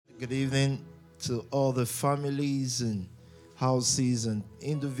Good evening to all the families and houses and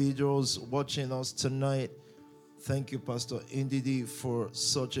individuals watching us tonight. Thank you, Pastor Ndidi, for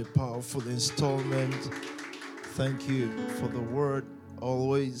such a powerful installment. Thank you for the word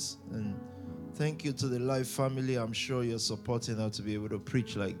always. And thank you to the Life family. I'm sure you're supporting her to be able to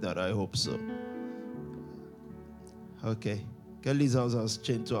preach like that. I hope so. Okay. Kelly's house has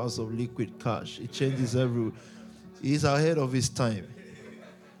changed to House of Liquid Cash. It changes every... He's ahead of his time.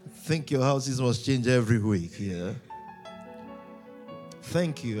 Think your houses must change every week, yeah.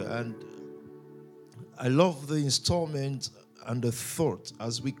 Thank you. And I love the installment and the thought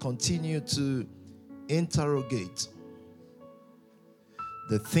as we continue to interrogate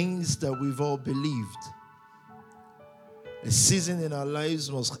the things that we've all believed. A season in our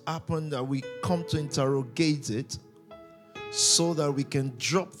lives must happen that we come to interrogate it so that we can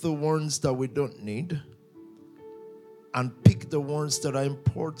drop the ones that we don't need and pick the ones that are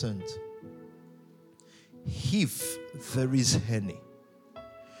important. If there is any.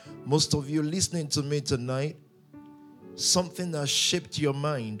 Most of you listening to me tonight, something that shaped your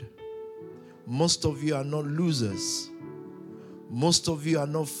mind. Most of you are not losers. Most of you are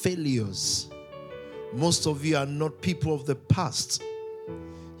not failures. Most of you are not people of the past.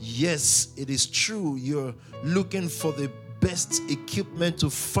 Yes, it is true you're looking for the best equipment to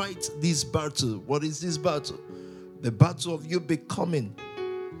fight this battle. What is this battle? The battle of you becoming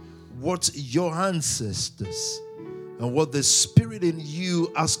what your ancestors and what the Spirit in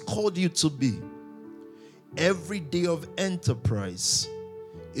you has called you to be. Every day of enterprise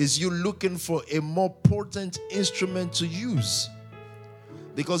is you looking for a more potent instrument to use,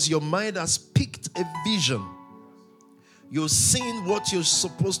 because your mind has picked a vision. You're seeing what you're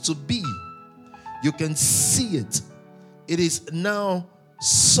supposed to be. You can see it. It is now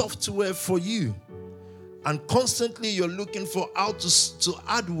software for you. And constantly you're looking for how to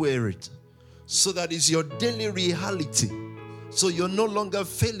hardware it so that it's your daily reality. So you're no longer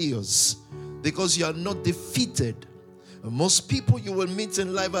failures because you are not defeated. Most people you will meet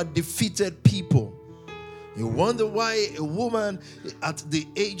in life are defeated people. You wonder why a woman at the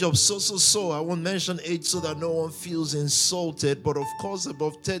age of so, I won't mention age so that no one feels insulted, but of course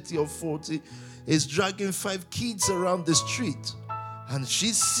above 30 or 40, is dragging 5 kids around the street. And she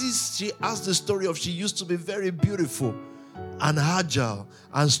has the story of she used to be very beautiful and agile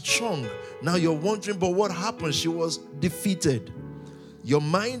and strong. Now you're wondering, but what happened? She was defeated. Your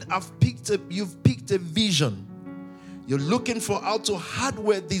mind you've picked a vision. You're looking for how to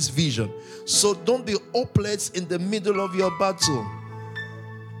hardware this vision. So don't be hopeless in the middle of your battle.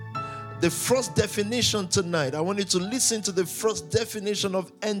 The first definition tonight, I want you to listen to the first definition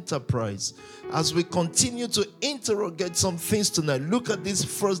of enterprise. As we continue to interrogate some things tonight, look at this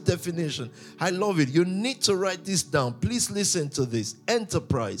first definition. I love it. You need to write this down. Please listen to this.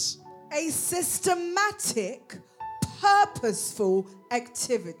 Enterprise. A systematic, purposeful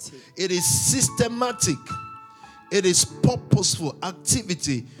activity. It is systematic. It is purposeful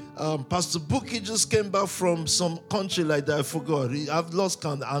activity. Pastor Buki just came back from some country like that. I forgot. I've lost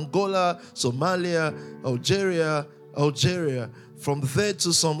count. Angola, Somalia, Algeria. From there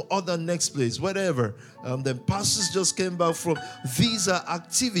to some other next place, whatever. Then pastors just came back from visa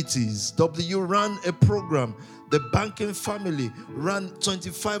activities. W ran a program. The banking family ran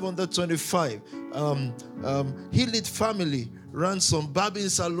 25 under 25. Healit family ran some barbing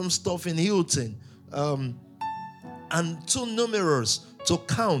salon stuff in Hilton. And too numerous to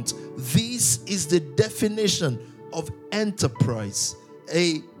count. This is the definition of enterprise.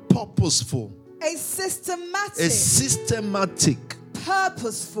 A purposeful. A systematic.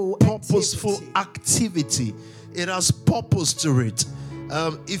 Purposeful activity. It has purpose to it.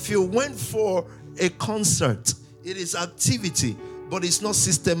 If you went for a concert, it is activity, but it's not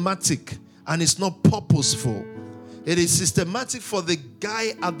systematic and it's not purposeful. It is systematic for the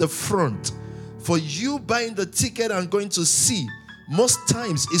guy at the front. For you buying the ticket and going to see, most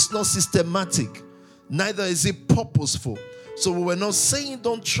times it's not systematic. Neither is it purposeful. So we're not saying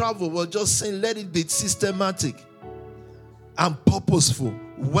don't travel. We're just saying let it be systematic and purposeful.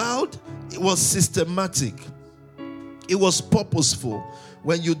 Well, it was systematic. It was purposeful.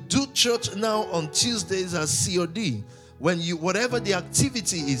 When you do church now on Tuesdays as COD, whatever the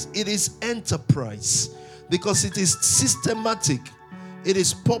activity is, it is enterprise because it is systematic. It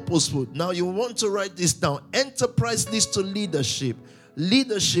is purposeful. Now you want to write this down. Enterprise leads to leadership.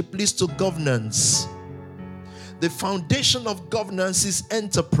 Leadership leads to governance. The foundation of governance is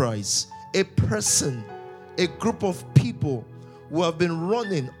enterprise. A person, a group of people who have been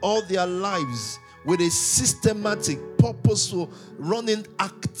running all their lives with a systematic, purposeful running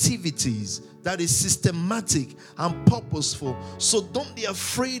activities that is systematic and purposeful. So don't be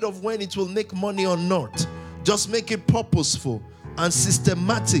afraid of when it will make money or not. Just make it purposeful and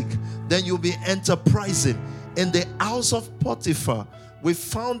systematic. Then you'll be enterprising. In the house of Potiphar, we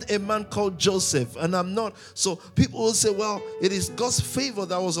found a man called Joseph. And so people will say, well, it is God's favor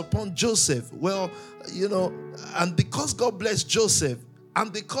that was upon Joseph. Well, and because God blessed Joseph,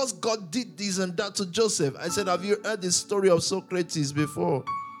 and because God did this and that to Joseph, I said, have you heard the story of Socrates before?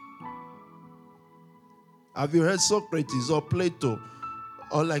 Have you heard Socrates or Plato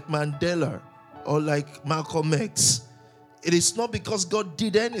or like Mandela or like Malcolm X? It is not because God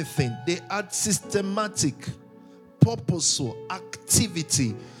did anything. They had systematic, purposeful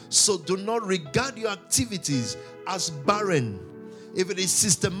activity. So do not regard your activities as barren. If it is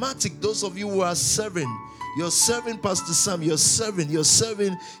systematic, those of you who are serving, you're serving Pastor Sam, you're serving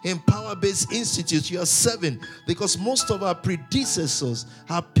in Power-Based Institute, you're serving because most of our predecessors,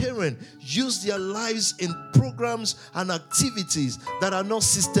 our parents, used their lives in programs and activities that are not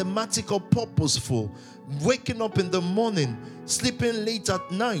systematic or purposeful. Waking up in the morning, sleeping late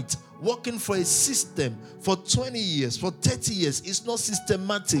at night, working for a system for 20 years, for 30 years. It's not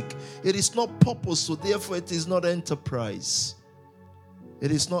systematic. It is not purposeful. Therefore, it is not enterprise.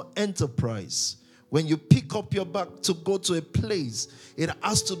 It is not enterprise. When you pick up your bag to go to a place, it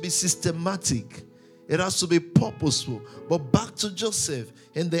has to be systematic. It has to be purposeful. But back to Joseph,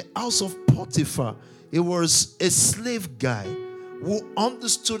 in the house of Potiphar, he was a slave guy who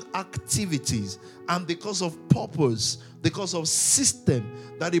understood activities, and because of purpose, because of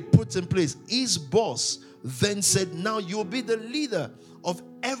system that he put in place, his boss then said, now you'll be the leader of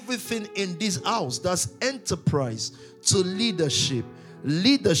everything in this house. That's enterprise to leadership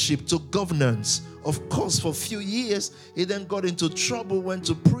to governance. Of course, for a few years, he then got into trouble, went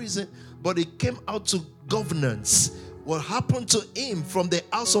to prison, but he came out to governance. What happened to him from the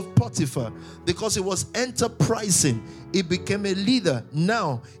house of Potiphar, because he was enterprising, he became a leader.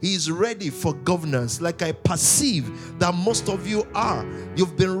 Now he is ready for governance, like I perceive that most of you are.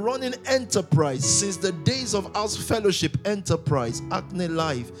 You've been running enterprise since the days of House Fellowship, enterprise, Acne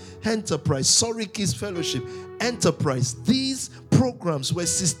Life, enterprise, Sorry Kids Fellowship, enterprise. These programs were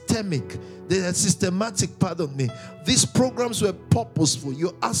systemic. They are systematic, These programs were purposeful.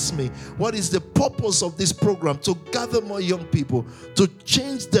 You ask me, what is the purpose of this program? To gather more young people, to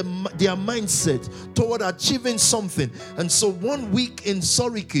change their mindset toward achieving something. And so 1 week in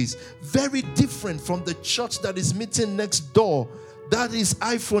Sorry Kids, very different from the church that is meeting next door. That is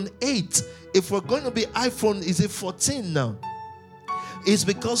iPhone 8. If we're going to be iPhone, is it 14 now? It's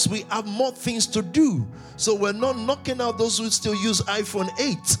because we have more things to do. So we're not knocking out those who still use iPhone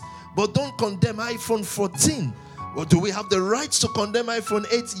 8. But don't condemn iPhone 14. Well, do we have the rights to condemn iPhone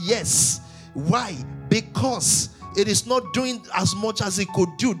 8? Yes. Why? Because it is not doing as much as it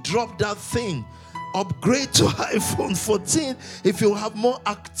could do. Drop that thing. Upgrade to iPhone 14 if you have more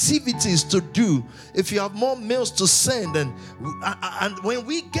activities to do, if you have more mails to send. And when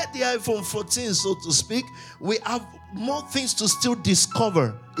we get the iPhone 14, so to speak, we have more things to still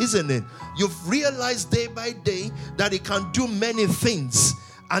discover, isn't it? You've realized day by day that it can do many things.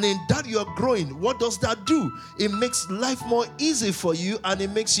 And in that you are growing. What does that do? It makes life more easy for you, and it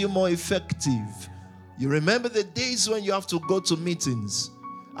makes you more effective. You remember the days when you have to go to meetings,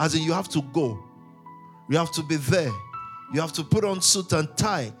 as in you have to go. You have to be there. You have to put on suit and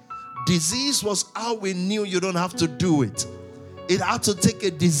tie. Disease was how we knew you don't have to do it. It had to take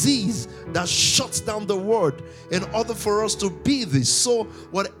a disease that shuts down the word in order for us to be this. So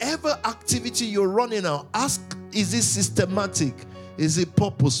whatever activity you're running now, ask, is it systematic? Is it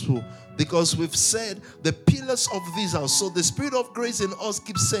purposeful? Because we've said the pillars of this house. So the Spirit of grace in us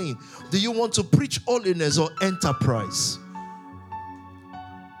keeps saying, do you want to preach holiness or enterprise?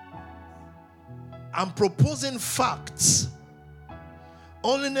 I'm proposing facts.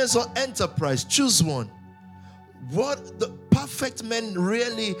 Holiness or enterprise? Choose one. What the perfect men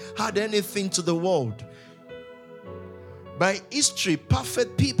really had anything to the world? By history,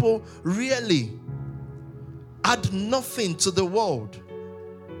 perfect people really add nothing to the world.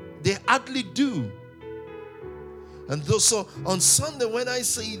 They hardly do. And so on Sunday, when I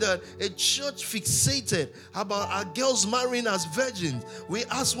say that a church fixated about our girls marrying as virgins, we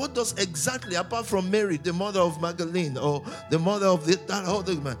ask, what does exactly, apart from Mary, the mother of Magdalene, or the mother of that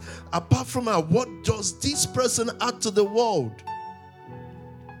other man, apart from her, what does this person add to the world?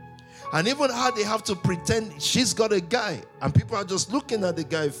 And even how they have to pretend she's got a guy, and people are just looking at the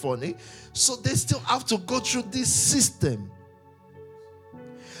guy funny, so they still have to go through this system.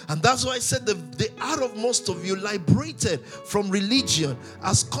 And that's why I said the heart of most of you, liberated from religion,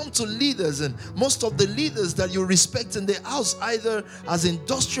 has come to leaders. And most of the leaders that you respect in the house, either as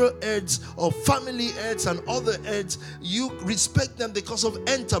industrial heads or family heads and other heads, you respect them because of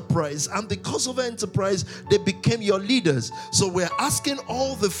enterprise. And because of enterprise, they became your leaders. So we're asking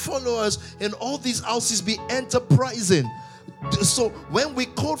all the followers in all these houses be enterprising. So when we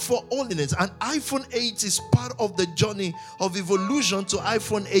call for holiness, and iPhone 8 is part of the journey of evolution to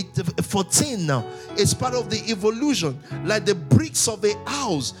iPhone 14 now. It's part of the evolution. Like the bricks of a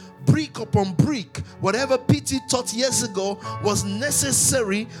house, brick upon brick, whatever PT taught years ago was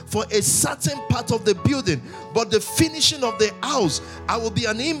necessary for a certain part of the building. But the finishing of the house, I will be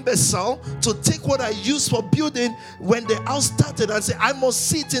an imbecile to take what I used for building when the house started and say, I must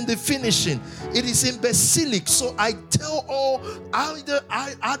see it in the finishing. It is imbecilic. So I tell all either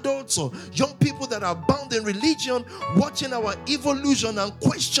adults or young people that are bound in religion, watching our evolution and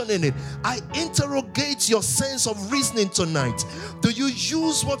questioning it, I interrogate your sense of reasoning tonight. Do you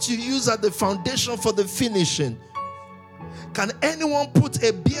use what you use at the foundation for the finishing? Can anyone put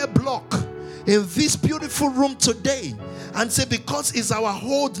a bare block in this beautiful room today and say, because it's our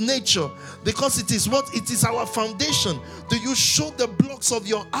whole nature, because it is our foundation? Do you show the blocks of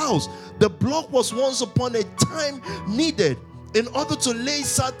your house? The block was once upon a time needed in order to lay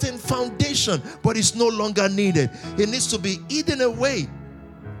certain foundation, but it's no longer needed. It needs to be eaten away.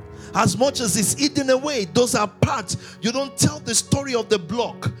 As much as it's eaten away, those are parts. You don't tell the story of the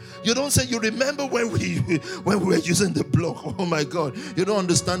block. You don't say, you remember when we were using the block. Oh my God, you don't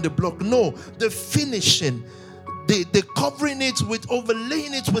understand the block. No, the finishing, the covering it with,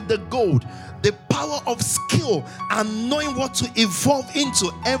 overlaying it with the gold, the power of skill and knowing what to evolve into.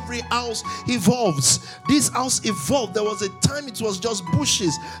 Every house evolves. This house evolved. There was a time it was just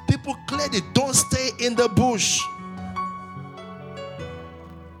bushes. People cleared it. Don't stay in the bush.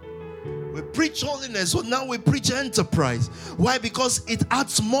 We preach holiness, so now we preach enterprise. Why? Because it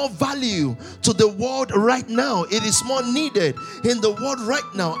adds more value to the world right now. It is more needed in the world right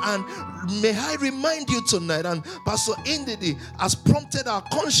now. And may I remind you tonight, and Pastor Indidi has prompted our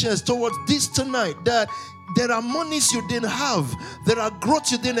conscience towards this tonight, that there are monies you didn't have. There are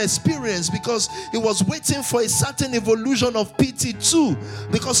growth you didn't experience because it was waiting for a certain evolution of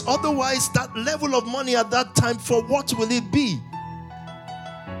PT2. Because otherwise, that level of money at that time, for what will it be?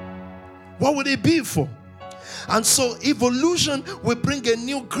 What would it be for? And so evolution will bring a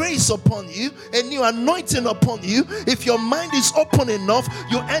new grace upon you, a new anointing upon you. If your mind is open enough,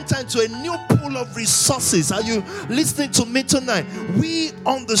 you enter into a new pool of resources. Are you listening to me tonight? We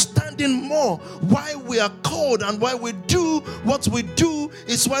understanding more why we are called and why we do what we do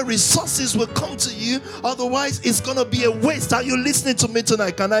is why resources will come to you. Otherwise, it's going to be a waste. Are you listening to me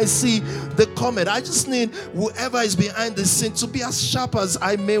tonight? Can I see the comment? I just need whoever is behind the scene to be as sharp as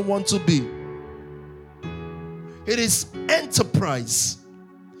I may want to be. It is enterprise.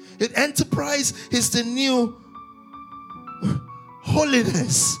 Enterprise is the new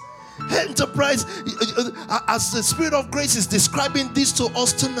holiness. Enterprise, as the Spirit of Grace is describing this to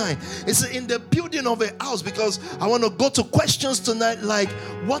us tonight, it's in the building of a house. Because I want to go to questions tonight like,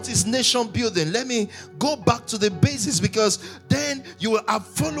 what is nation building? Let me go back to the basics, because then you will have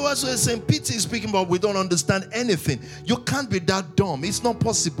followers who are saying, Peter is speaking about we don't understand anything. You can't be that dumb. It's not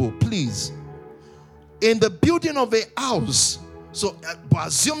possible, please. In the building of a house, so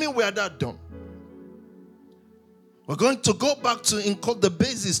assuming we are that dumb, we're going to go back to the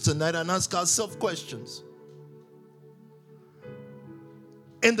basics tonight and ask ourselves questions.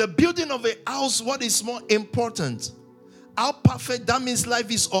 In the building of a house, what is more important? How perfect that means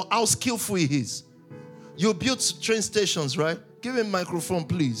life is, or how skillful it is? You built train stations, right? Give him a microphone,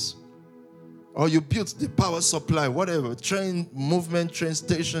 please. Or you built the power supply, whatever. Train movement, train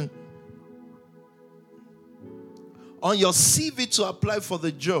station. On your CV to apply for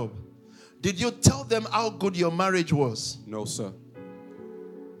the job, did you tell them how good your marriage was? No, sir.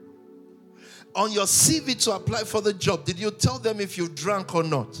 On your CV to apply for the job, did you tell them if you drank or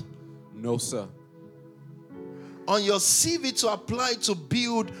not? No, sir. On your CV to apply to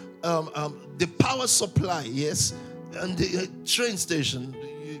build the power supply, yes, and the train station,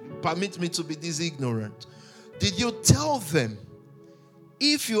 permit me to be this ignorant, did you tell them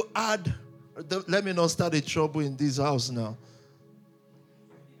if you had... Let me not start a trouble in this house now.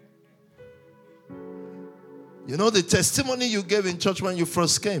 You know the testimony you gave in church when you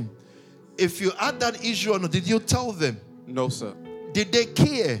first came. If you had that issue or not, did you tell them? No, sir. Did they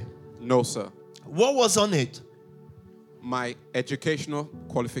care? No, sir. What was on it? My educational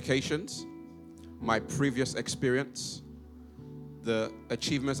qualifications, my previous experience, the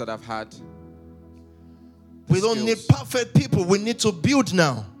achievements that I've had. We don't need perfect people. We need to build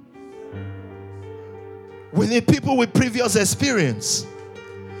now. We need people with previous experience.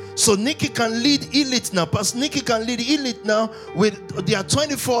 So Nikki can lead Elite now. Pastor Nikki can lead Elite now with their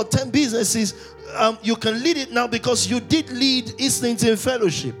 24/10 businesses. You can lead it now because you did lead Islington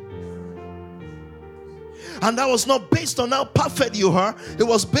Fellowship. And that was not based on how perfect you are. It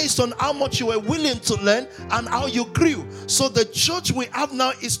was based on how much you were willing to learn and how you grew. So the church we have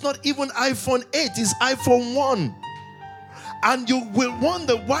now is not even iPhone 8, it's iPhone 1. And you will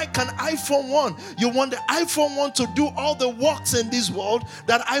wonder, why can iPhone 1? You want the iPhone 1 to do all the works in this world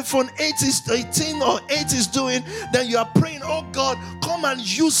that iPhone 18 or 8 is doing. Then you are praying, oh God, come and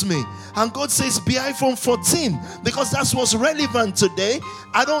use me. And God says, be iPhone 14, because that's what's relevant today.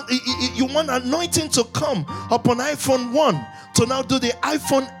 You want anointing to come upon iPhone 1 to now do the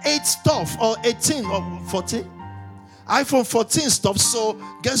iPhone 8 stuff, or 18 or 14. iPhone 14 stuff. So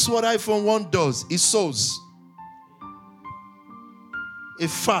guess what iPhone 1 does? It sows. It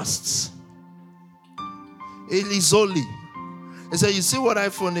fasts. It is holy. He said, you see what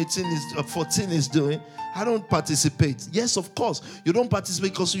iPhone 14 is doing? I don't participate. Yes, of course. You don't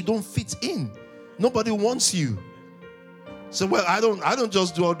participate because you don't fit in. Nobody wants you. So, well, I don't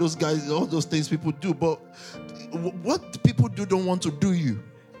just do all those things people do. But what people do don't want to do you.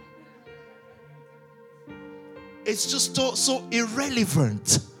 It's just so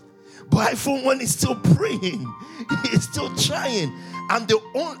irrelevant. But iPhone 1 is still praying. It's still trying. And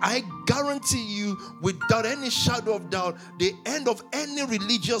I guarantee you, without any shadow of doubt, the end of any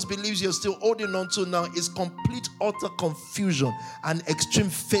religious beliefs you're still holding on to now is complete, utter confusion and extreme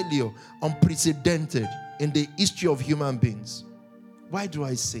failure, unprecedented in the history of human beings. Why do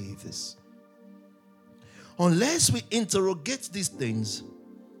I say this? Unless we interrogate these things,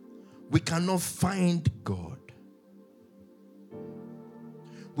 we cannot find God.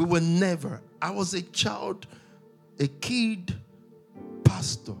 We were never. I was a child, a kid,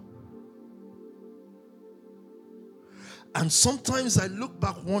 pastor. And sometimes I look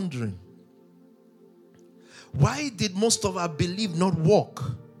back wondering, why did most of our belief not work?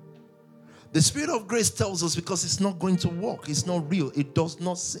 The Spirit of grace tells us because it's not going to work. It's not real. It does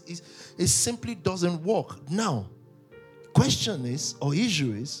not. It simply doesn't work. Now, question is, or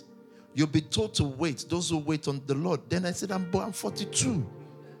issue is, you'll be told to wait. Those who wait on the Lord. Then I said, I'm 42.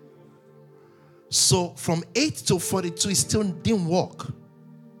 So from 8 to 42, it still didn't work.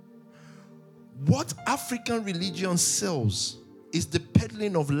 What African religion sells is the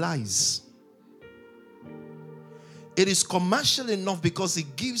peddling of lies. It is commercial enough because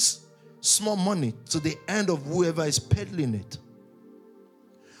it gives small money to the end of whoever is peddling it.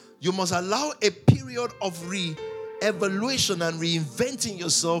 You must allow a period of re-evaluation and reinventing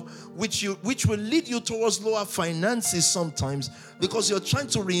yourself, which will lead you towards lower finances sometimes, because you're trying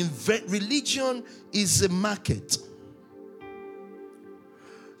to reinvent. Religion is a market.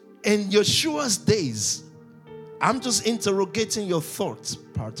 In Yeshua's days, I'm just interrogating your thoughts,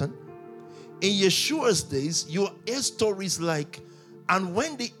 pardon. In Yeshua's days, you hear stories like, and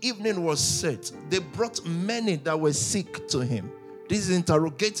when the evening was set, they brought many that were sick to him. This is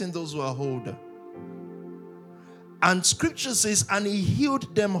interrogating those who are older. And scripture says, and he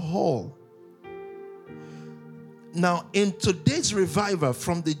healed them all. Now, in today's revival,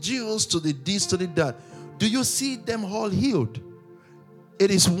 from the Jews to the this to the that, do you see them all healed? It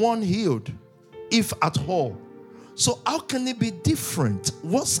is one healed, if at all. So how can it be different?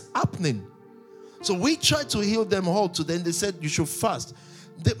 What's happening? So we tried to heal them all to them. They said you should fast.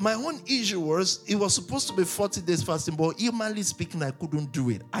 My own issue was, it was supposed to be 40 days fasting, but humanly speaking, I couldn't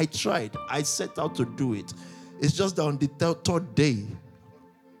do it. I tried. I set out to do it. It's just that on the third day,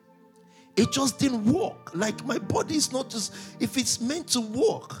 it just didn't work. Like, my body is not just, if it's meant to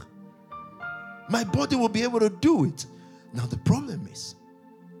work, my body will be able to do it. Now the problem is,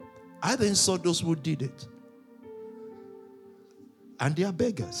 I then saw those who did it. And they are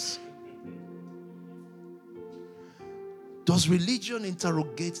beggars. Does religion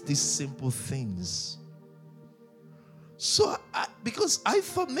interrogate these simple things? So, because I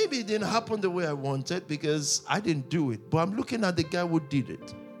thought maybe it didn't happen the way I wanted because I didn't do it. But I'm looking at the guy who did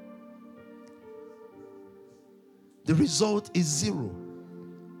it. The result is 0.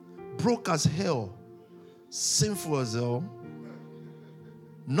 Broke as hell. Sinful as hell.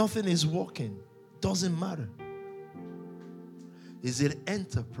 Nothing is working. Doesn't matter. Is it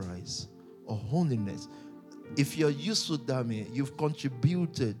enterprise or holiness? If you're useful, Dami, you've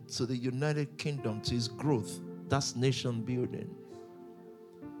contributed to the United Kingdom, to its growth. That's nation building.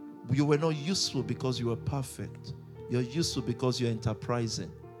 You were not useful because you were perfect. You're useful because you're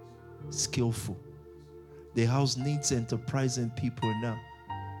enterprising, skillful. The house needs enterprising people now.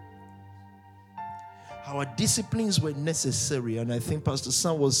 Our disciplines were necessary, and I think Pastor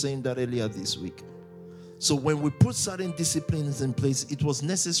Sam was saying that earlier this week. So when we put certain disciplines in place, it was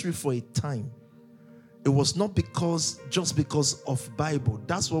necessary for a time. It was not just because of Bible.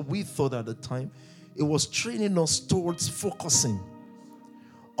 That's what we thought at the time. It was training us towards focusing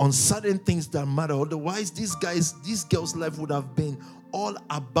on certain things that matter. Otherwise, this girl's life would have been all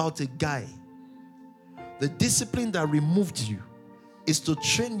about a guy. The discipline that removed you is to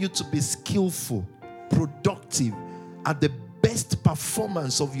train you to be skillful, productive, at the best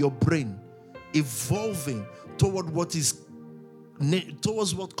performance of your brain, evolving towards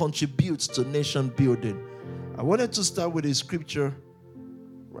what contributes to nation building. I wanted to start with a scripture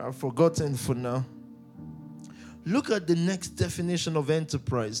where I've forgotten for now. Look at the next definition of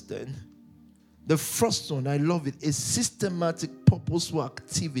enterprise then. The first one, I love it, a systematic, purposeful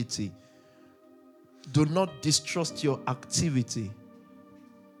activity. Do not distrust your activity.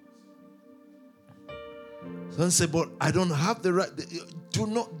 Don't say, but I don't have the right.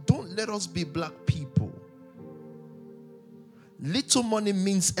 Don't let us be black people. Little money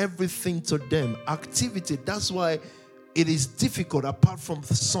means everything to them. Activity, that's why it is difficult, apart from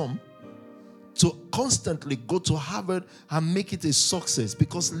some, to constantly go to Harvard and make it a success,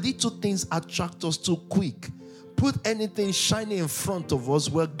 because little things attract us too quick. Put anything shiny in front of us,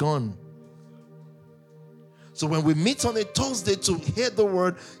 we're gone. So when we meet on a Thursday to hear the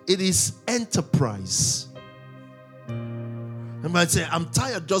word, it is enterprise. You might say, I'm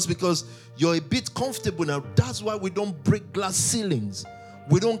tired just because you're a bit comfortable now. That's why we don't break glass ceilings.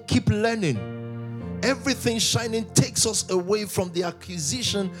 We don't keep learning. Everything shining takes us away from the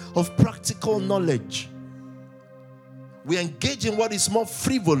acquisition of practical knowledge. We engage in what is more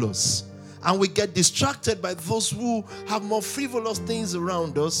frivolous, and we get distracted by those who have more frivolous things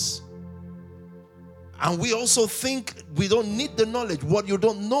around us. And we also think we don't need the knowledge. What you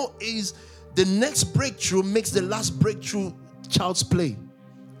don't know is the next breakthrough makes the last breakthrough child's play.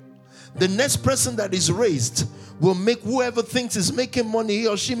 The next person that is raised will make whoever thinks is making money, he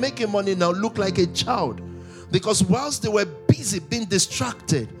or she making money now, look like a child. Because whilst they were busy being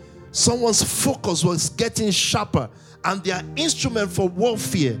distracted, someone's focus was getting sharper, and their instrument for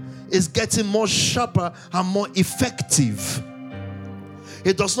warfare is getting more sharper and more effective.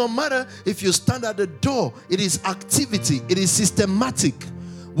 It does not matter if you stand at the door. It is activity. It is systematic.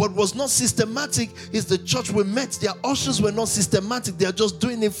 What was not systematic is the church we met. Their ushers were not systematic. They are just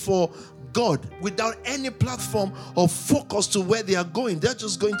doing it for God without any platform or focus to where they are going. They're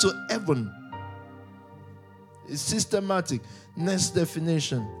just going to heaven. It's systematic. Next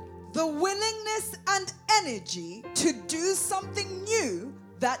definition. The willingness and energy to do something new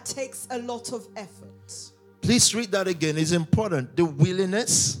that takes a lot of effort. Please read that again. It's important. The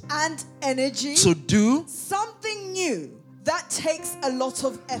willingness and energy to do something new that takes a lot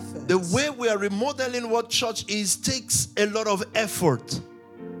of effort. The way we are remodeling what church is takes a lot of effort.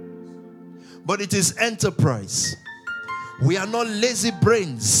 But it is enterprise. We are not lazy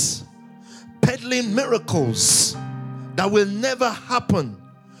brains peddling miracles that will never happen,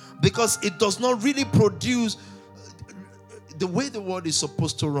 because it does not really produce the way the world is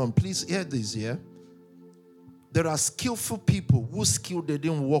supposed to run. Please hear this here. There are skillful people whose skill they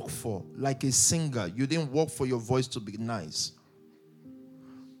didn't work for. Like a singer, you didn't work for your voice to be nice.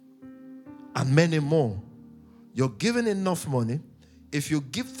 And many more. You're given enough money. If you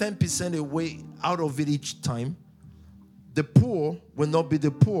give 10% away out of it each time, the poor will not be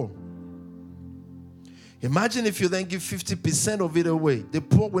the poor. Imagine if you then give 50% of it away. The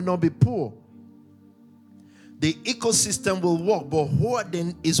poor will not be poor. The ecosystem will work, but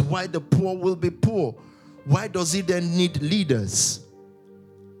hoarding is why the poor will be poor. Why does it then need leaders?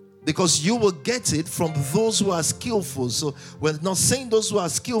 Because you will get it from those who are skillful. So we're not saying those who are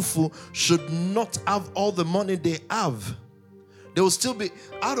skillful should not have all the money they have. They will still be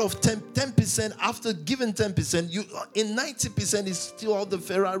out of 10%. After giving 10%, you in 90% is still all the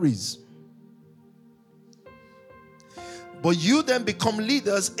Ferraris. But you then become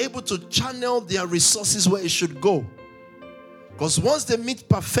leaders able to channel their resources where it should go. Because once they meet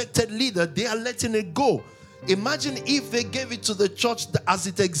perfected leader, they are letting it go. Imagine if they gave it to the church as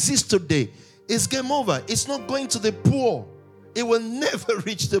it exists today. It's game over. It's not going to the poor. It will never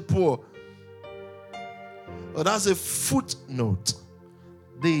reach the poor. But as a footnote,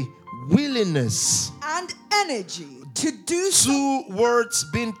 the willingness and energy to do two words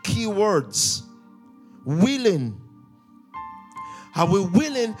being key words. Willing. Are we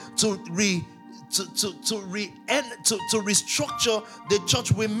willing to restructure the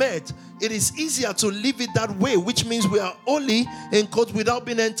church we met? It is easier to leave it that way, which means we are only in quote without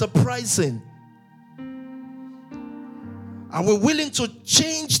being enterprising. Are we willing to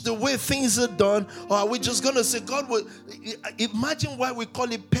change the way things are done? Or are we just going to say, God will... Imagine why we call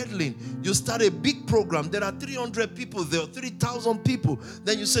it peddling. You start a big program. There are 300 people there, 3,000 people.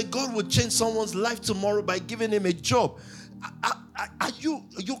 Then you say, God will change someone's life tomorrow by giving him a job.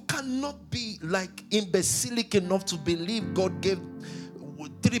 You cannot be like imbecilic enough to believe God gave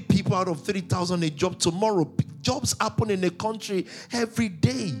 3 people out of 3,000 a job tomorrow. Jobs happen in a country every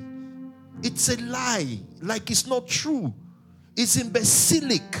day. It's a lie. Like it's not true. It's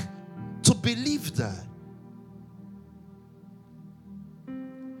imbecilic to believe that.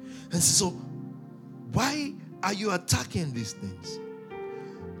 And so, why are you attacking these things?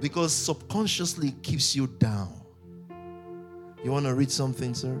 Because subconsciously it keeps you down. You want to read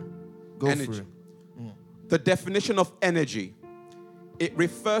something, sir? Go Energy. for it. The definition of energy, it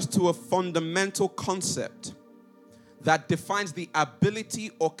refers to a fundamental concept that defines the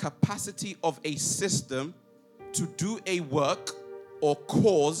ability or capacity of a system to do a work or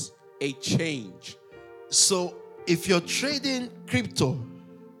cause a change. So, if you're trading crypto,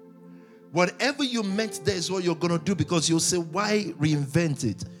 whatever you meant there is what you're going to do, because you'll say, why reinvent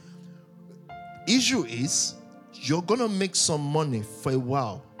it? Issue is, you're going to make some money for a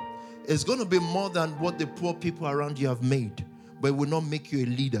while. It's going to be more than what the poor people around you have made, but it will not make you a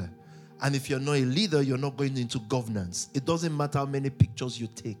leader. And if you're not a leader, you're not going into governance. It doesn't matter how many pictures you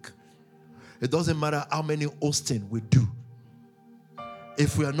take. It doesn't matter how many hosting we do.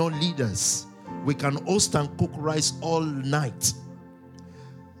 If we are not leaders, we can host and cook rice all night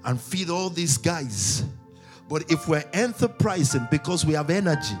and feed all these guys. But if we're enterprising, because we have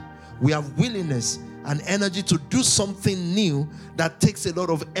energy, we have willingness and energy to do something new that takes a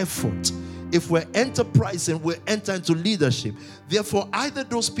lot of effort. If we're enterprising, we enter into leadership. Therefore, either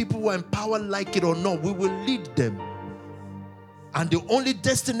those people who are in power like it or not, we will lead them. And the only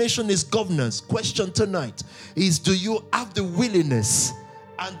destination is governance. Question tonight is, do you have the willingness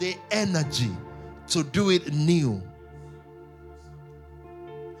and the energy to do it new?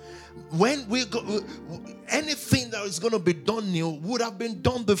 When we go, anything that is going to be done new would have been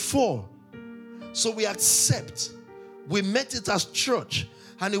done before. So we accept. We met it as church,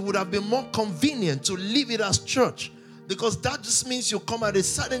 and it would have been more convenient to leave it as church, because that just means you come at a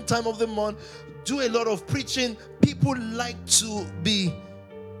certain time of the month, do a lot of preaching. People like to be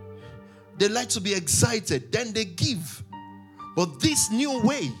excited, then they give. But this new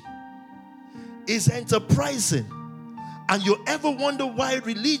way is enterprising. And you ever wonder why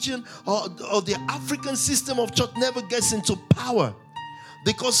religion or the African system of church never gets into power?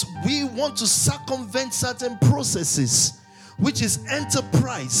 Because we want to circumvent certain processes, which is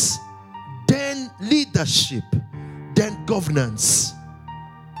enterprise, then leadership, then governance.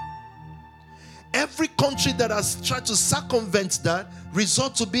 Every country that has tried to circumvent that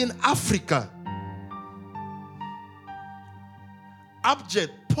resort to being Africa.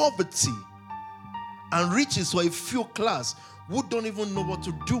 Abject poverty and riches for a few class who don't even know what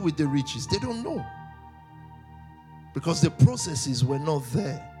to do with the riches. They don't know. Because the processes were not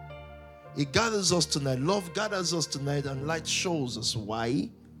there. It gathers us tonight. Love gathers us tonight, and light shows us why.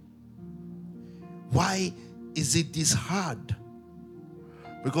 Why is it this hard?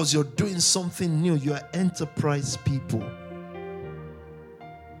 Because you're doing something new. You are enterprise people.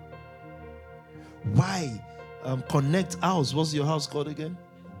 Why? Connect House. What's your house called again?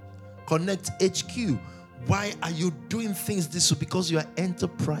 Connect HQ. Why are you doing things this way? Because you are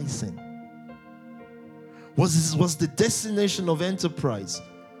enterprising. What's the destination of enterprise?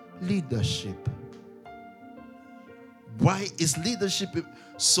 Leadership. Why is leadership?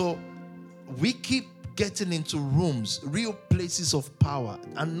 So we keep getting into rooms, real places of power.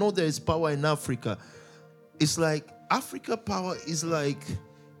 I know there is power in Africa. It's like Africa power is like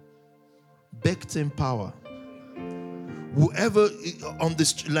Beckton power. Whoever on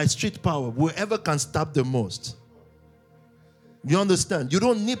the like street power, whoever can stab the most. You understand? You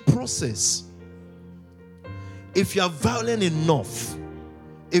don't need process. If you are violent enough,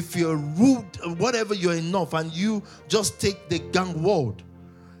 if you're rude, whatever, you're enough, and you just take the gang world.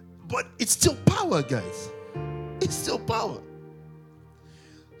 But it's still power, guys. It's still power.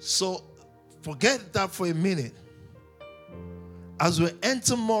 So forget that for a minute. As we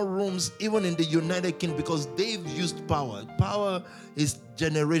enter more rooms, even in the United Kingdom, because they've used power. Power is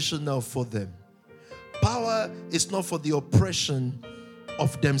generational for them. Power is not for the oppression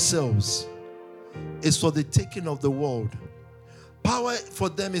of themselves. It's for the taking of the world. Power for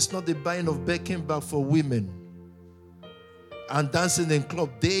them is not the buying of Beckenbach for women and dancing in club.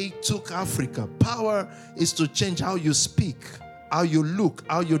 They took Africa. Power is to change how you speak, how you look,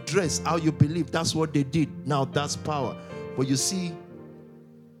 how you dress, how you believe. That's what they did. Now that's power. But you see,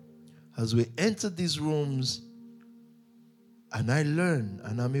 as we enter these rooms, And I learn,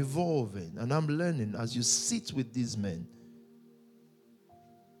 and I'm evolving, and I'm learning. As you sit with these men,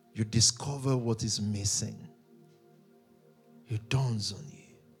 you discover what is missing. It dawns on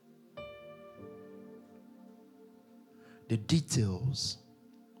you. The details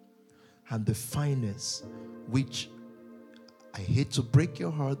and the fineness, which I hate to break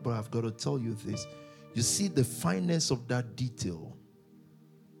your heart, but I've got to tell you this. You see the fineness of that detail.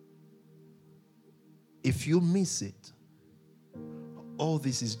 If you miss it, all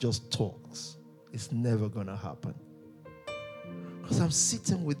this is just talks. It's never going to happen. Because I'm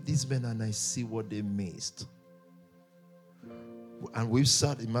sitting with these men and I see what they missed. And we've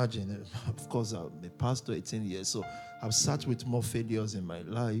sat, imagine, of course, I'm a pastor 18 years, so I've sat with more failures in my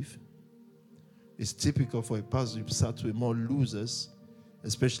life. It's typical for a pastor to sat with more losers,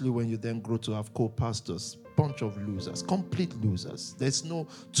 especially when you then grow to have co-pastors. Bunch of losers, complete losers. There's no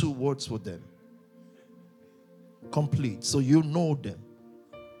two words for them. Complete. So you know them.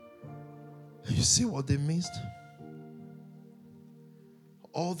 You see what they missed?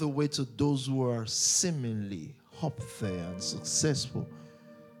 All the way to those who are seemingly up there and successful.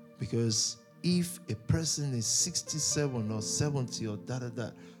 Because if a person is 67 or 70 or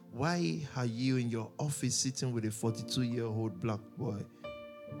da-da-da, why are you in your office sitting with a 42-year-old black boy?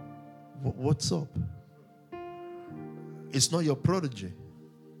 What's up? It's not your prodigy.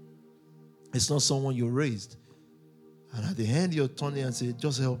 It's not someone you raised. And at the end, you're turning and say,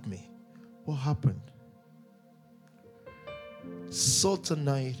 just help me. What happened? So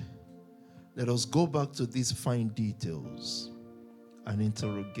tonight, let us go back to these fine details and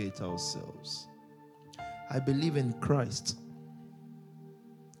interrogate ourselves. I believe in Christ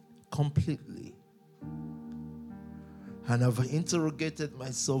completely. And I've interrogated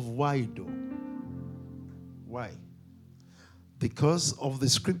myself, why though? Why? Because of the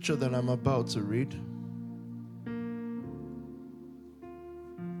scripture that I'm about to read.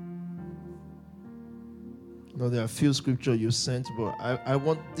 No, there are a few scriptures you sent, but I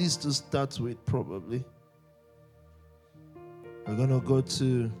want this to start with probably. We're going to go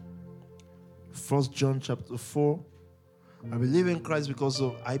to 1 John chapter 4. I believe in Christ because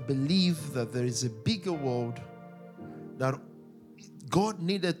I believe that there is a bigger world that God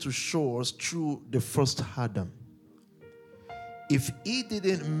needed to show us through the first Adam. If he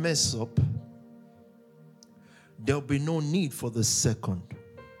didn't mess up, there'll be no need for the second.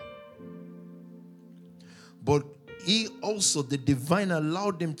 But he also, the divine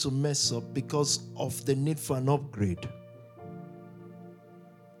allowed him to mess up because of the need for an upgrade.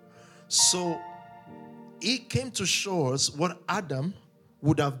 So he came to show us what Adam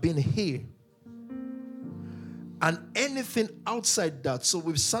would have been here. And anything outside that. So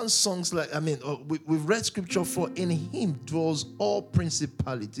we've sung songs like, we've read scripture for in him dwells all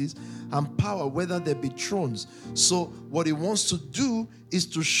principalities and power, whether there be thrones. So what he wants to do is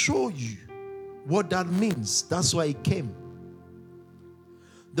to show you what that means. That's why he came.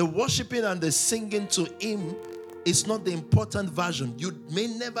 The worshiping and the singing to him is not the important version. You may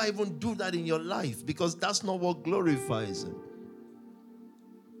never even do that in your life because that's not what glorifies him.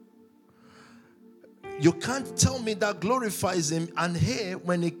 You can't tell me that glorifies him, and here,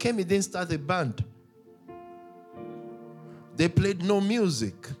 when he came, he didn't start a band. They played no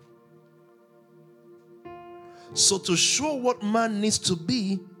music. So to show what man needs to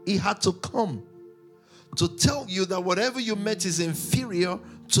be, he had to come. To tell you that whatever you met is inferior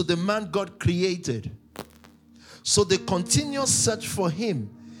to the man God created. So the continuous search for him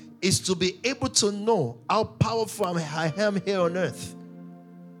is to be able to know how powerful I am here on earth.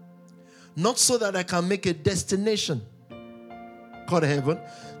 Not so that I can make a destination called heaven.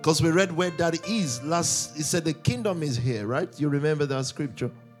 Because we read where that is. He said the kingdom is here, right? You remember that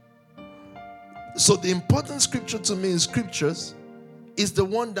scripture. So the important scripture to me in scriptures is the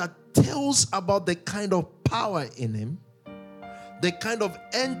one that tells about the kind of power in him, the kind of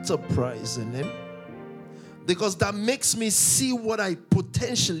enterprise in him, because that makes me see what I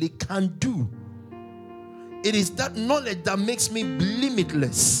potentially can do. It is that knowledge that makes me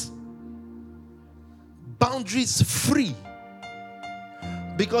limitless, boundaries free.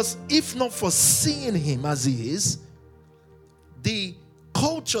 Because if not for seeing him as he is, the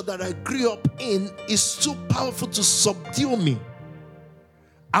culture that I grew up in is too powerful to subdue me.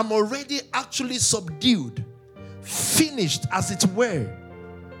 I'm already actually subdued, finished as it were.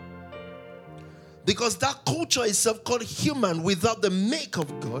 Because that culture itself called human without the make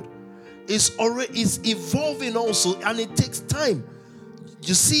of God is evolving also, and it takes time.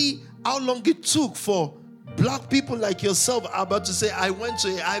 You see how long it took for black people like yourself about to say, I went to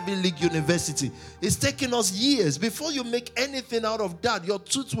an Ivy League university. It's taken us years. Before you make anything out of that, your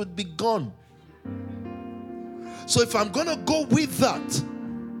tooth would be gone. So if I'm going to go with that,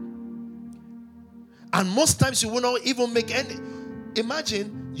 and most times you will not even make any.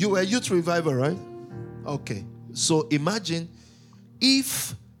 Imagine you were a youth revival, right? Okay. So imagine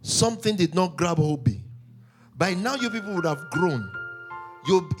if something did not grab Hobie. By now you people would have grown.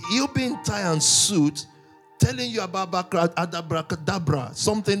 You'll be in tie and suit telling you about abracadabra,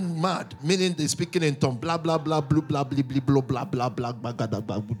 something mad, meaning they're speaking in tongue, blah, blah, blah, blah, blah, blah, blah, blah, blah, blah, blah,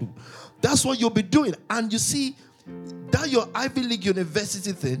 blah, blah. That's what you'll be doing. And you see, that your Ivy League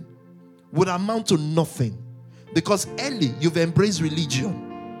university thing would amount to nothing. Because early, you've embraced religion.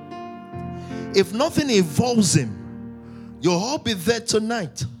 If nothing involves him, you'll all be there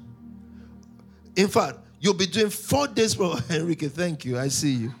tonight. In fact, you'll be doing 4 days. Enrique, thank you. I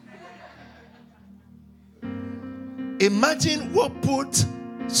see you. Imagine what put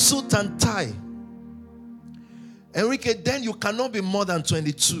suit and tie. Enrique, then you cannot be more than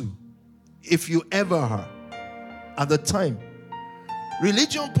 22. If you ever are. At the time.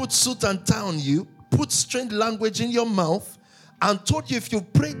 Religion put suit and tie on you, put strange language in your mouth, and told you if you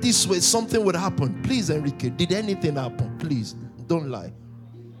pray this way, something would happen. Please, Enrique, did anything happen? Please, don't lie.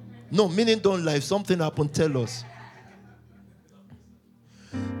 No, meaning don't lie. If something happened, tell us.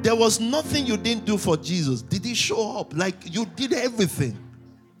 There was nothing you didn't do for Jesus. Did he show up? Like you did everything.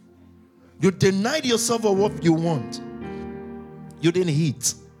 You denied yourself of what you want. You didn't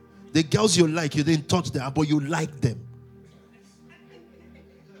hit. The girls you like, you didn't touch them, but you liked them.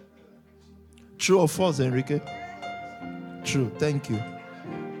 True or false, Enrique? True. Thank you.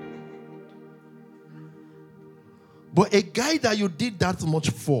 But a guy that you did that much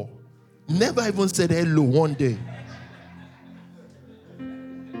for never even said hello one day.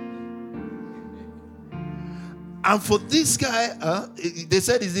 And for this guy, they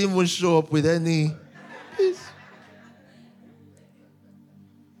said he didn't even show up with any peace.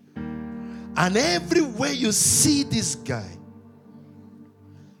 And everywhere you see this guy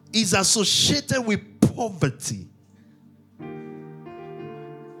is associated with poverty.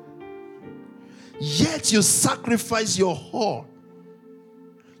 Yet you sacrifice your all.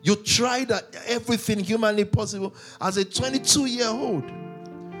 You tried everything humanly possible as a 22-year-old.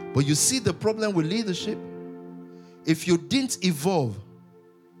 But you see the problem with leadership? If you didn't evolve,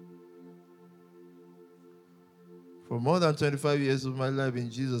 for more than 25 years of my life in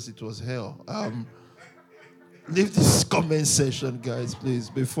Jesus, it was hell. Leave this comment section, guys, please,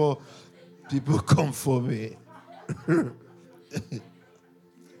 before people come for me.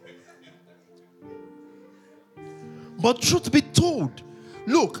 But truth be told,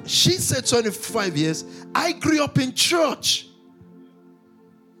 look, she said 25 years. I grew up in church.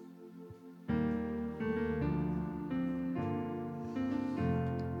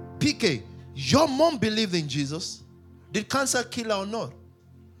 PK, your mom believed in Jesus. Did cancer kill her or not?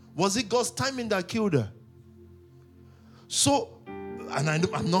 Was it God's timing that killed her? So, and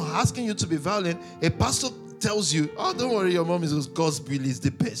I'm not asking you to be violent. A pastor tells you, oh, don't worry, your mom is God's will is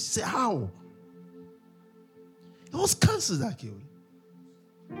the best. Say, how? It was cancer that killed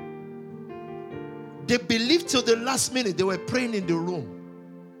her. They believed till the last minute. They were praying in the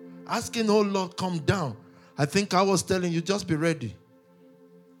room, asking, oh Lord, come down. I think I was telling you, just be ready.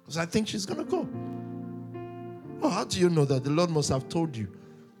 Because I think she's going to go. Oh, how do you know that? The Lord must have told you.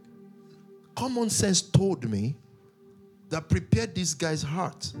 Common sense told me that prepared this guy's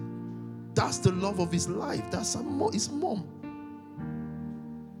heart. That's the love of his life. That's his mom.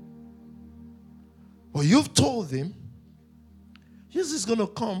 Well, you've told him Jesus is going to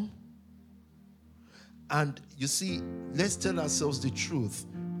come. And you see, let's tell ourselves the truth.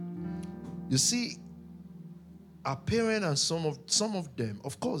 You see, our parents and some of them,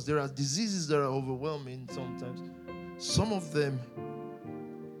 of course, there are diseases that are overwhelming sometimes. Some of them,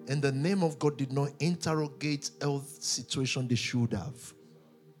 in the name of God, did not interrogate health situation they should have.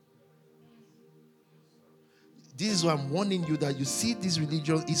 This is why I'm warning you that you see this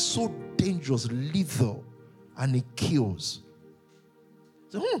religion is so dangerous, lethal, and it kills.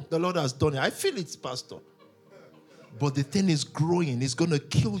 So, the Lord has done it. I feel it, Pastor. But the thing is growing. It's going to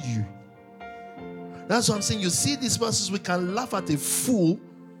kill you. That's what I'm saying. You see these verses, we can laugh at a fool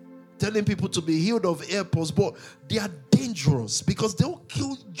telling people to be healed of airports, but they are dangerous because they will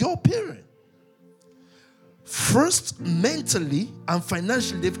kill your parent. First, mentally and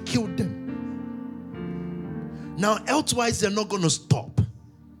financially, they've killed them. Now, health-wise, they're not going to stop.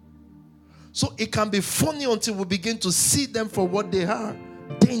 So it can be funny until we begin to see them for what they are.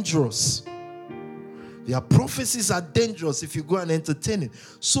 Dangerous. Their prophecies are dangerous if you go and entertain it.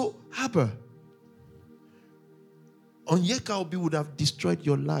 So, Haber, Onyeka Obi would have destroyed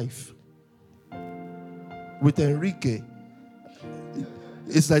your life. With Enrique,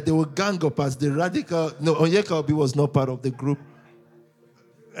 It's like they will gang up as the radical. No, Onyeka Obi was not part of the group.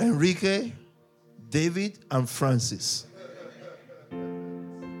 Enrique, David, and Francis.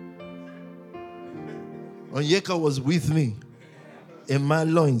 Onyeka was with me in my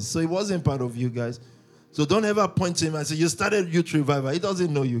loins. So he wasn't part of you guys. So don't ever point to him and say, you started Youth Revival. He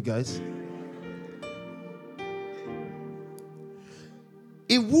doesn't know you guys.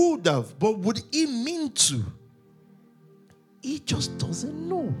 He would have, but would he mean to? He just doesn't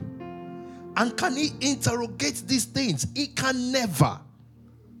know. And can he interrogate these things? He can never.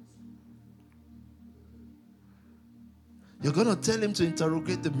 You're going to tell him to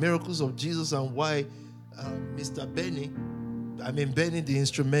interrogate the miracles of Jesus and why Mr. Benny the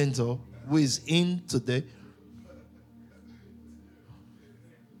instrumental, who is in today,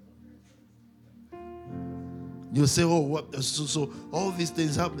 you say, oh, what? So all these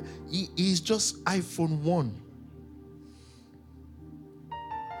things happen. He's just iPhone 1.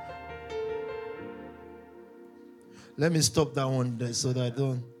 Let me stop that one there so that I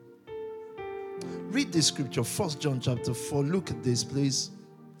don't. Read the scripture, 1 John chapter 4. Look at this, please.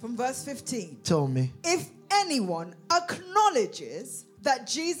 From verse 15. Tell me. If anyone acknowledges that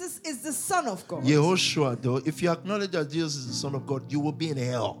Jesus is the Son of God. Yehoshua, though, if you acknowledge that Jesus is the Son of God, you will be in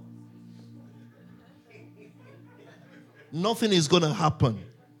hell. Nothing is going to happen.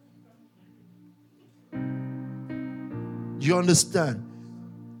 You understand?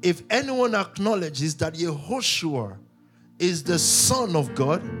 If anyone acknowledges that Yehoshua is the Son of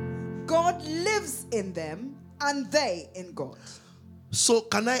God, God lives in them and they in God. So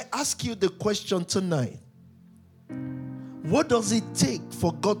can I ask you the question tonight? What does it take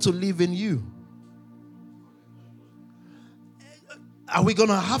for God to live in you? Are we going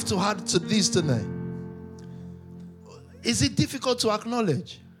to have to add to this tonight? Is it difficult to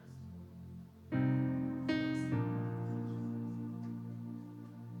acknowledge?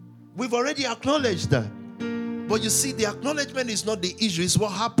 We've already acknowledged that. But you see, the acknowledgement is not the issue. It's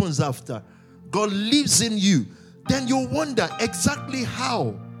what happens after. God lives in you. Then you wonder exactly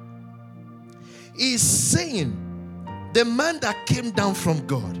how. He's saying, the man that came down from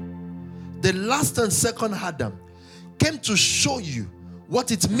God, the last and second Adam, came to show you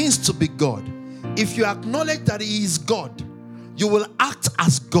what it means to be God. If you acknowledge that He is God, you will act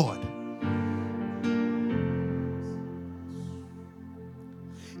as God.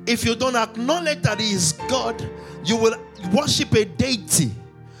 If you don't acknowledge that He is God, you will worship a deity.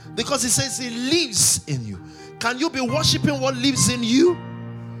 Because He says He lives in you. Can you be worshiping what lives in you?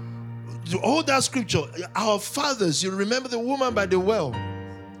 Hold that scripture. Our fathers, you remember the woman by the well,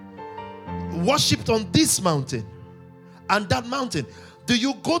 worshipped on this mountain and that mountain. Do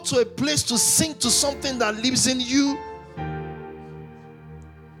you go to a place to sing to something that lives in you?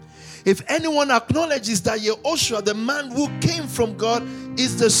 If anyone acknowledges that Yehoshua, the man who came from God,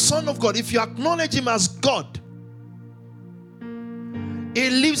 is the Son of God, if you acknowledge Him as God, He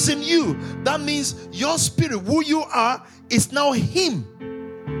lives in you. That means your spirit, who you are, is now Him.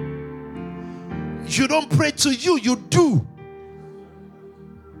 You don't pray to you, you do.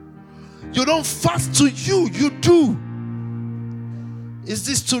 You don't fast to you, you do. Is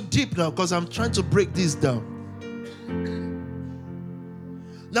this too deep now? Because I'm trying to break this down.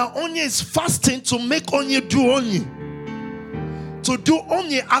 Now, Onye is fasting to make Onye do Onye. To do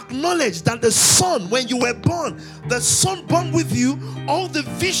Onye, acknowledge that the Son, when you were born, the Son born with you, all the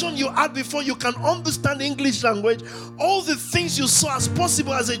vision you had before you can understand English language, all the things you saw as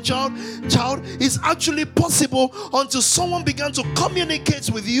possible as a child is actually possible until someone began to communicate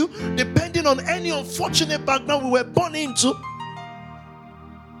with you, depending on any unfortunate background we were born into.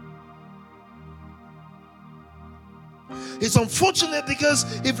 It's unfortunate because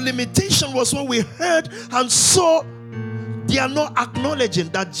if limitation was what we heard and saw, they are not acknowledging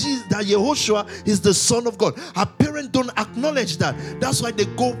that Yehoshua is the Son of God. Our parents don't acknowledge that. That's why they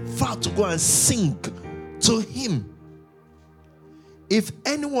go far to go and sing to Him. If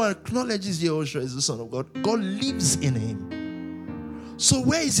anyone acknowledges Yehoshua is the Son of God, God lives in him. So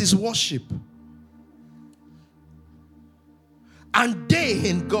where is his worship? And they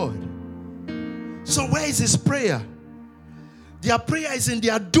in God. So where is his prayer? Their prayer is in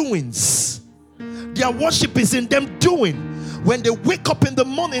their doings. Their worship is in them doing. When they wake up in the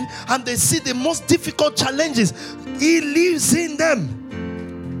morning and they see the most difficult challenges, He lives in them.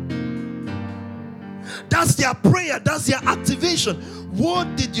 That's their prayer. That's their activation.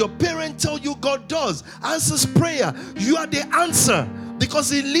 What did your parent tell you God does? Answers prayer. You are the answer because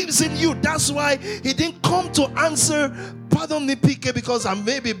He lives in you. That's why He didn't come to answer, pardon me, PK, because I'm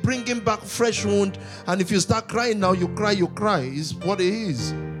maybe bringing back fresh wound. And if you start crying now, you cry. Is what it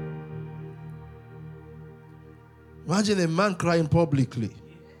is. Imagine a man crying publicly.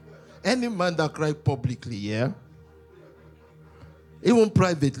 Any man that cried publicly, yeah? Even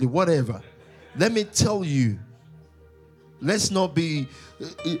privately, whatever. Let me tell you, let's not be,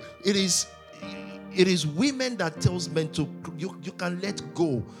 it is women that tells men to, you can let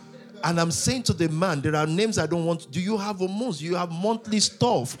go. And I'm saying to the man, there are names I don't want. Do you have hormones? Do you have monthly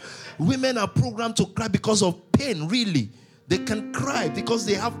stuff? Women are programmed to cry because of pain, really. They can cry because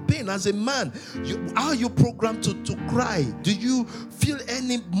they have pain. As a man, are you programmed to cry? Do you feel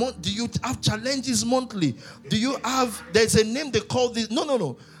do you have challenges monthly? Do you have, there's a name they call this,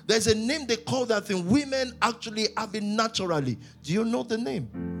 no. There's a name they call that thing. Women actually have it naturally. Do you know the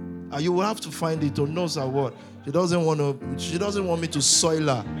name? You will have to find it or knows or what. She doesn't want me to soil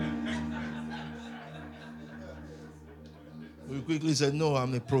her. We quickly said, no,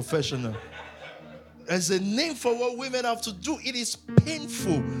 I'm a professional. There's a name for what women have to do. It is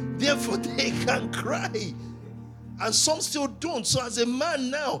painful. Therefore, they can cry. And some still don't. So as a man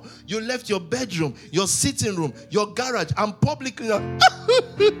now, you left your bedroom, your sitting room, your garage, and publicly, and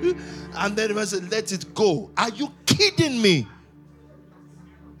then I said, let it go. Are you kidding me?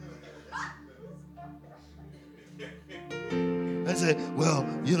 I said, well,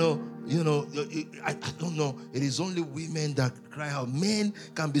 I don't know. It is only women that cry out. Men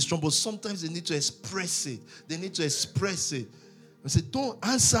can be strong, but sometimes they need to express it. I said, don't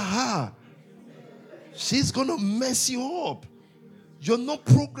answer her. She's going to mess you up. You're not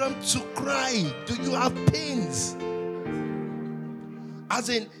programmed to cry. Do you have pains? As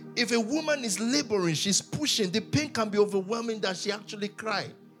in, if a woman is laboring, she's pushing, the pain can be overwhelming that she actually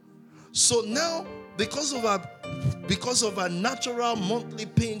cried. So now, because of her natural monthly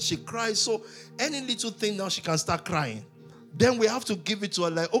pain, she cries. So any little thing now, she can start crying. Then we have to give it to her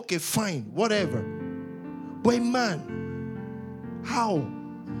like, okay, fine, whatever. But man, how?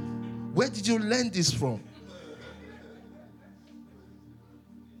 Where did you learn this from?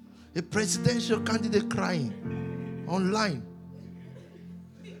 A presidential candidate crying online.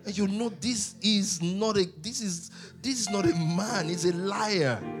 And you know this is not a man, he's a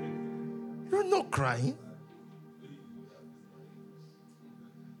liar. You're not crying.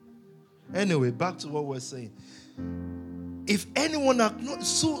 Anyway, back to what we're saying. If anyone acknowledges,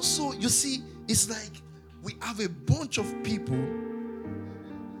 so you see, it's like we have a bunch of people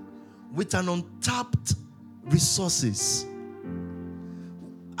with an untapped resources.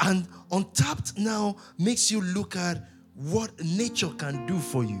 And untapped now makes you look at what nature can do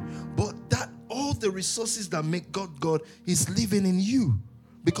for you. But that all the resources that make God is living in you.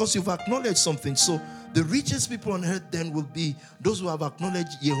 Because you've acknowledged something. So the richest people on earth then will be those who have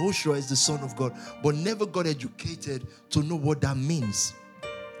acknowledged Yehoshua as the Son of God, but never got educated to know what that means.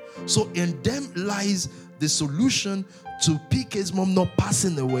 So in them lies the solution to PK's mom not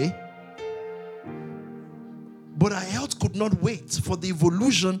passing away. But her health could not wait for the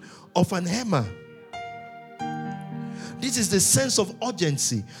evolution of an hammer. This is the sense of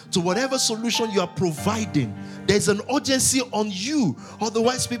urgency to whatever solution you are providing. There's an urgency on you.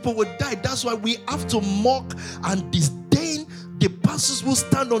 Otherwise, people will die. That's why we have to mock and disdain the pastors who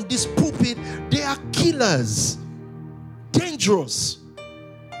stand on this pulpit. They are killers. Dangerous.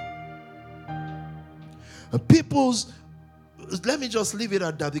 Let me just leave it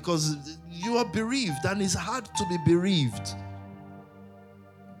at that because you are bereaved and it's hard to be bereaved.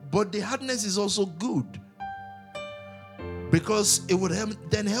 But the hardness is also good. Because it would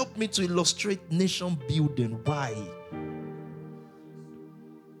then help me to illustrate nation building. Why?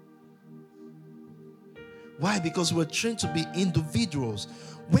 Why? Because we're trained to be individuals.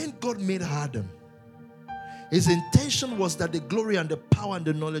 When God made Adam, his intention was that the glory and the power and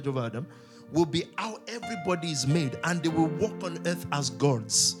the knowledge of Adam will be how everybody is made, and they will walk on earth as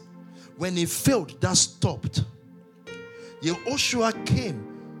gods. When he failed, that stopped. Yehoshua came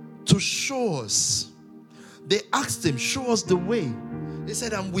to show us. They asked him, show us the way. He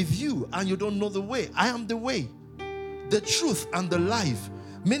said, I'm with you and you don't know the way. I am the way, the truth, and the life.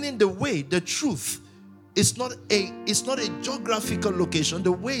 Meaning the way, the truth, it's not a geographical location.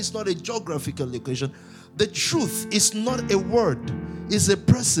 The way is not a geographical location. The truth is not a word, it's a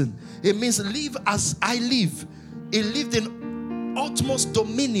person. It means live as I live. He lived in utmost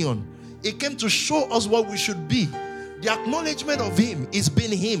dominion. He came to show us what we should be. The acknowledgement of him is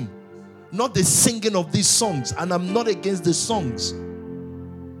being him, not the singing of these songs. And I'm not against the songs.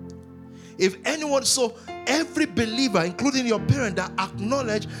 If anyone, so every believer, including your parent, that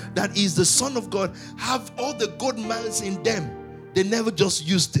acknowledge that he is the Son of God, have all the good minds in them. They never just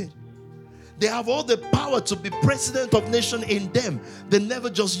used it. They have all the power to be president of nation in them. They never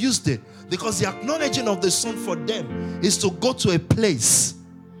just used it. Because the acknowledging of the Son for them is to go to a place,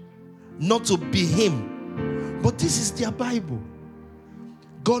 not to be him. But this is their Bible.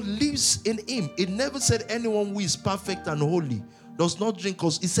 God lives in him. It never said anyone who is perfect and holy does not drink,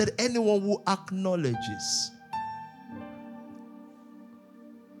 because it said anyone who acknowledges.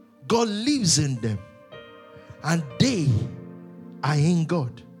 God lives in them, and they are in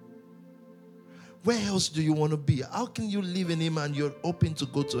God. Where else do you want to be? How can you live in him and you're hoping to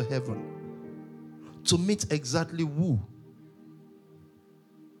go to heaven? To meet exactly who?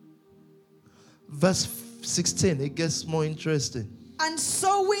 Verse 16, it gets more interesting. And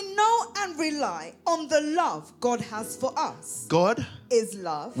so we know and rely on the love God has for us. God Is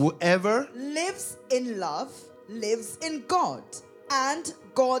love. Whoever Lives in love, lives in God, and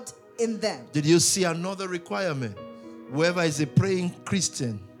God in them. Did you see another requirement? Whoever is a praying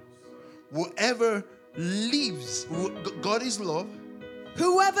Christian, whoever lives, God is love.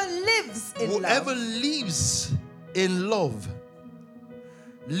 Whoever lives in Whoever love. lives in love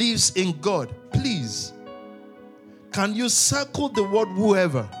lives in God. Please, can you circle the word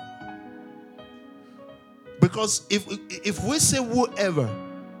whoever? Because if we say whoever,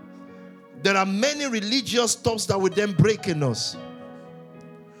 there are many religious thoughts that will then break in us.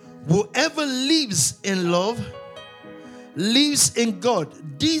 Whoever lives in love lives in God.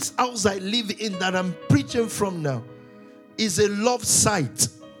 This house I live in that I'm preaching from now is a love site.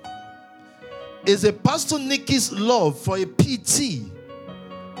 Is a Pastor Nikki's love for a PT.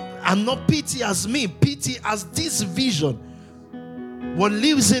 And not PT as me, PT as this vision. What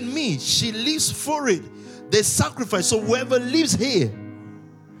lives in me, she lives for it. They sacrifice. So whoever lives here,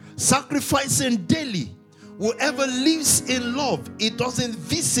 sacrificing daily. Whoever lives in love, it doesn't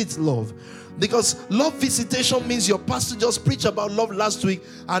visit love. Because love visitation means your pastor just preached about love last week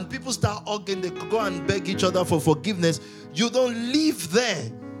and people start arguing, they go and beg each other for forgiveness. You don't live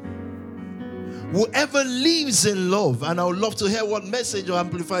there. Whoever lives in love, and I would love to hear what message or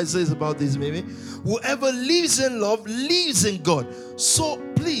Amplify says about this maybe. Whoever lives in love lives in God. So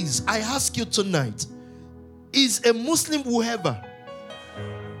please, I ask you tonight, is a Muslim whoever?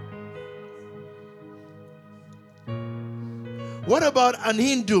 What about an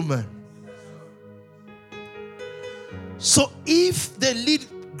Hindu man? So if they lead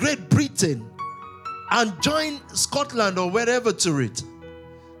Great Britain and join Scotland or wherever to it,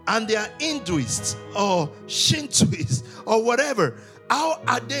 and they are Hinduists or Shintoists or whatever, how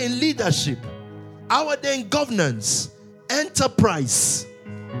are they in leadership? How are they in governance? Enterprise,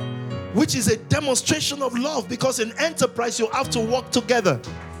 which is a demonstration of love, because in enterprise you have to work together.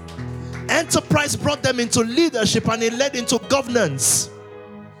 Enterprise brought them into leadership and it led into governance.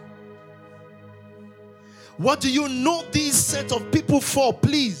 What do you know these set of people for,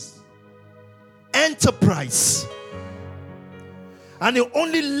 please? Enterprise. And it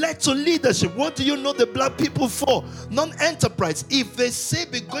only led to leadership. What do you know the black people for? Non-enterprise. If they say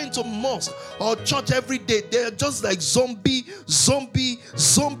be going to mosque or church every day, they're just like zombie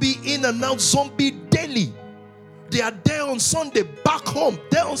in and out, zombie daily. They are there on Sunday, back home.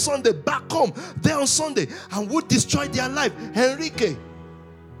 There on Sunday, back home. There on Sunday. And would destroy their life. Enrique,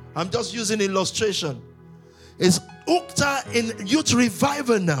 I'm just using illustration, is hooked in youth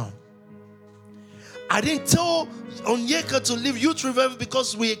revival now. I didn't tell Onyeka to leave youth revival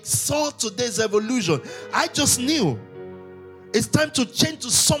because we saw today's evolution. I just knew it's time to change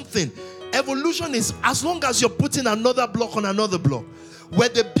to something. Evolution is as long as you're putting another block on another block. Where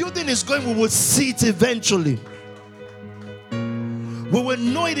the building is going, we will see it eventually. We will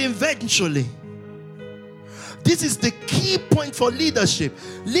know it eventually. This is the key point for leadership.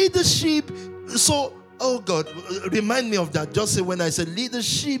 Leadership, so, oh God, remind me of that. Just say when I said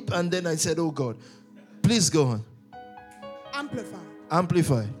leadership and then I said, oh God. Please go on.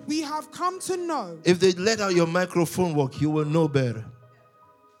 Amplify. We have come to know. If they let out your microphone work, you will know better.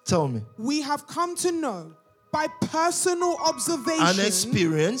 Tell me. We have come to know by personal observation and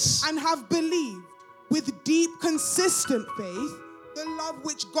experience and have believed with deep, consistent faith the love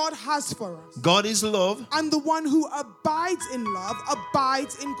which God has for us. God is love. And the one who abides in love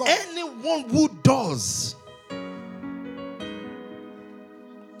abides in God. Anyone who does.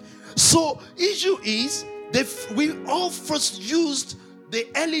 So, issue is we all first used the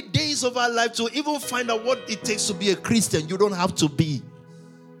early days of our life to even find out what it takes to be a Christian. You don't have to be.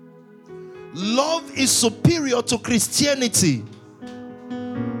 Love is superior to Christianity.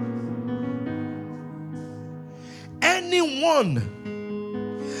 Anyone,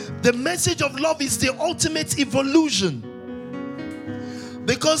 the message of love is the ultimate evolution.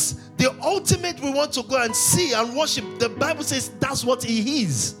 Because the ultimate we want to go and see and worship, the Bible says that's what He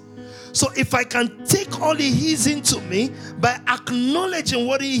is. So if I can take all He is into me by acknowledging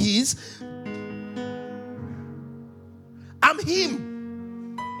what He is, I'm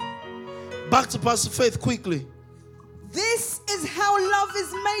Him. Back to Pastor Faith quickly. This is how love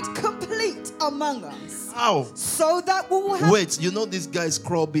is made complete among us. How? So that we will have... Wait, you know these guys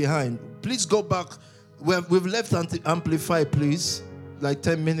crawl behind. Please go back. We've left Amplify, please. Like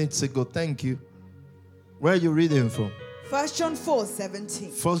 10 minutes ago. Thank you. Where are you reading from? 1 John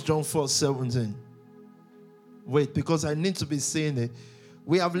 4:17. 1 John 4:17. Wait, because I need to be saying it.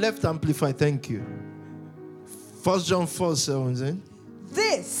 We have left Amplify. Thank you. 1 John 4:17.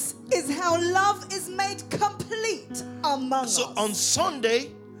 This is how love is made complete among us. So on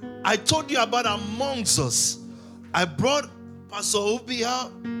Sunday, I told you about amongst us. I brought Pastor Ubia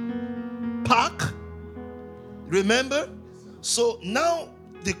Park. Remember? So now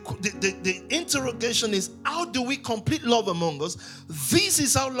the interrogation is, how do we complete love among us? This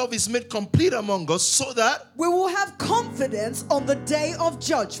is how love is made complete among us, so that we will have confidence on the day of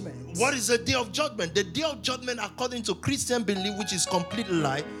judgment. What is the day of judgment? The day of judgment, according to Christian belief, which is complete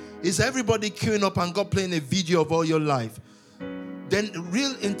lie, is everybody queuing up and God playing a video of all your life. Then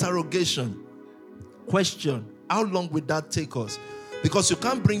real interrogation, question, how long would that take us? Because you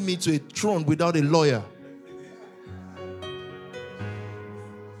can't bring me to a throne without a lawyer.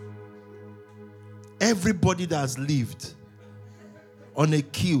 Everybody that has lived on a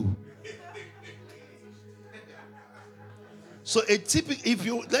queue. So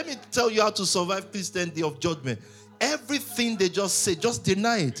let me tell you how to survive Christian Day of Judgment. Everything they just say, just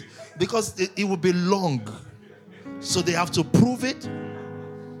deny it. Because it will be long. So they have to prove it.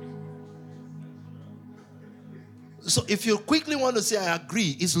 So if you quickly want to say, I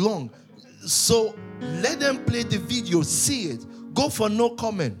agree, it's long. So let them play the video, see it. Go for no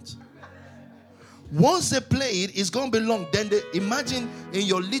comment. Once they play it, it's going to be long. Then imagine in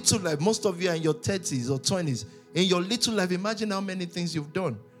your little life, most of you are in your 30s or 20s. In your little life, imagine how many things you've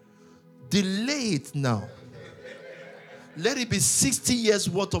done. Delay it now. Let it be 60 years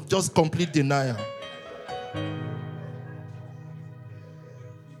worth of just complete denial.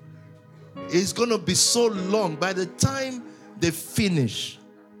 It's going to be so long by the time they finish.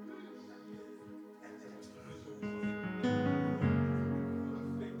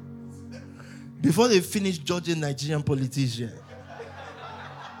 Before they finish judging Nigerian politicians.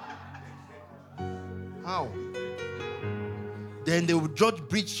 How? Then they will judge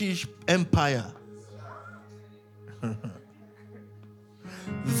British Empire.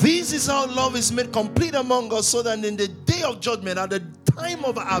 This is how love is made complete among us, so that in the day of judgment, at the time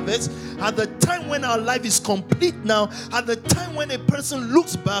of harvest, at the time when our life is complete now, at the time when a person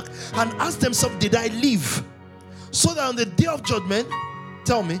looks back and asks themselves, did I live? So that on the day of judgment,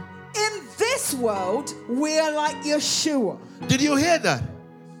 tell me. In this world, we are like Yeshua. Did you hear that?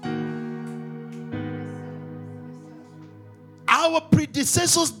 Our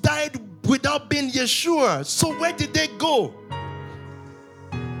predecessors died without being Yeshua. So where did they go?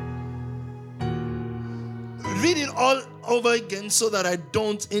 Read it all over again so that I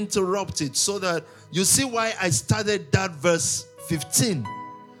don't interrupt it. So that you see why I started that verse 15.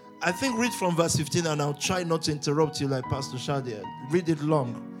 I think read from verse 15 and I'll try not to interrupt you like Pastor Shadia. Read it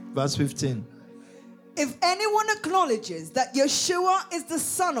long. Verse 15. If anyone acknowledges that Yeshua is the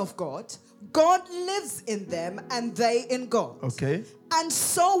Son of God, God lives in them and they in God. Okay. And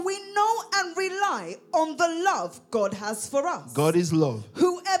so we know and rely on the love God has for us. God is love.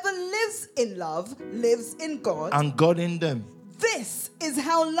 Whoever lives in love lives in God. And God in them. This is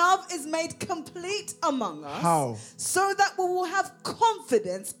how love is made complete among us. How? So that we will have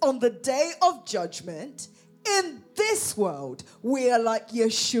confidence on the day of judgment. In this world, we are like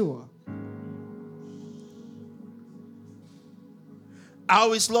Yeshua.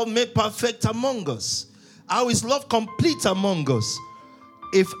 How is love made perfect among us? How is love complete among us?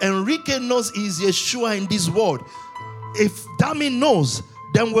 If Enrique knows he's Yeshua in this world, if Dami knows,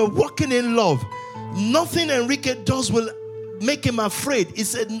 then we're walking in love. Nothing Enrique does will make him afraid. He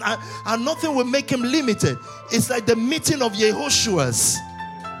said, and nothing will make him limited. It's like the meeting of Yehoshua's,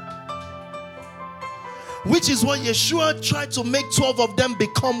 which is what Yeshua tried to make 12 of them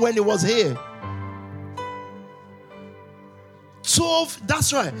become when he was here. 12,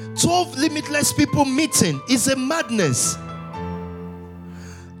 that's right. 12 limitless people meeting is a madness.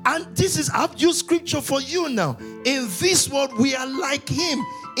 And this is, I've used scripture for you now. In this world, we are like him.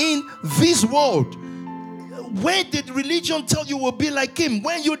 In this world. Where did religion tell you will be like him?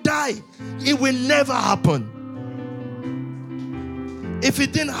 When you die, it will never happen. If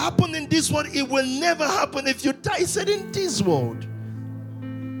it didn't happen in this world, it will never happen if you die. He said in this world.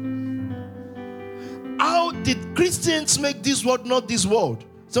 How did Christians make this world not this world?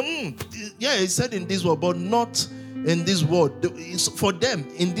 So, yeah, he said in this world, but not in this world. For them,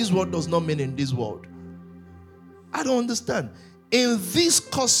 in this world does not mean in this world. I don't understand. In this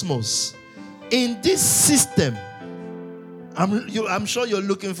cosmos, in this system, I'm sure you're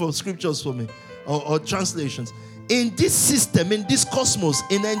looking for scriptures for me or translations. In this system, in this cosmos,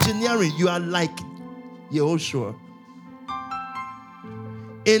 in engineering, you are like Yehoshua.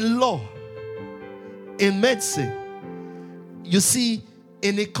 In law, in medicine, you see,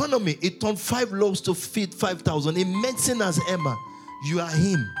 in economy, it turned 5 loaves to feed 5,000. In medicine, as Emma, you are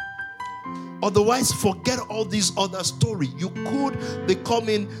him. Otherwise, forget all this other story. You could be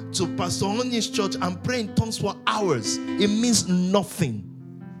coming to Pastor Honey's church and pray in tongues for hours. It means nothing.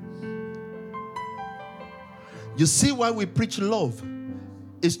 You see why we preach love?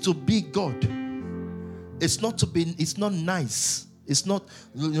 Is to be God. It's not nice. It's not,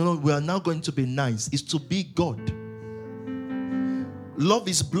 we are now going to be nice. It's to be God. Love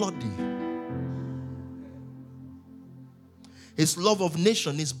is bloody. His love of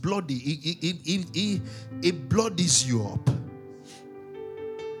nation is bloody. It bloodies you up.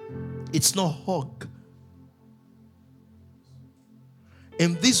 It's not hug.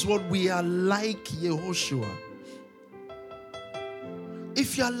 In this world, we are like Yehoshua.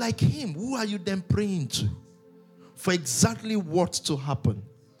 If you are like him, who are you then praying to? For exactly what to happen.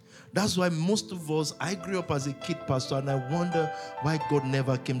 That's why most of us, I grew up as a kid pastor, and I wonder why God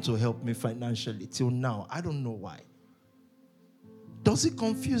never came to help me financially till now. I don't know why. Does it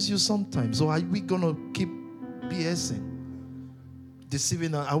confuse you sometimes? Or are we going to keep BSing?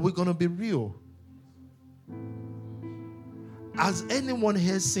 Deceiving? Are we going to be real? Has anyone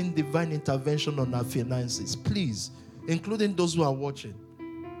here seen divine intervention on our finances? Please, including those who are watching.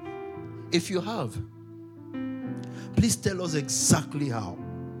 If you have, please tell us exactly how.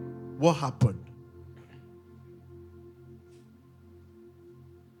 What happened?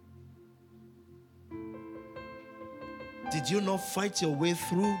 Did you not fight your way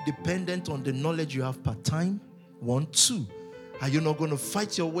through dependent on the knowledge you have part time? 1, 2. Are you not going to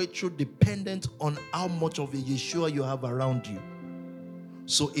fight your way through dependent on how much of a Yeshua you have around you?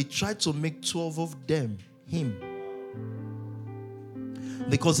 So he tried to make 12 of them him.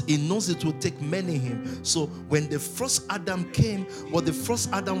 Because he knows it will take many him. So when the first Adam came, what the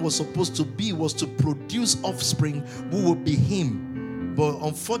first Adam was supposed to be was to produce offspring who would be him. But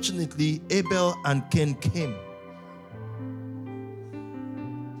unfortunately, Abel and Cain came.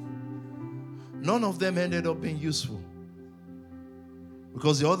 None of them ended up being useful.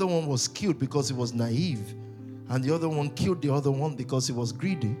 Because the other one was killed because he was naive. And the other one killed the other one because he was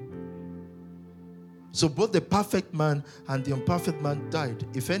greedy. So both the perfect man and the imperfect man died.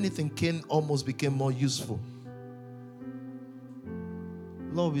 If anything, Cain almost became more useful.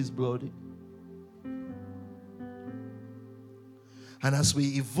 Love is bloody. And as we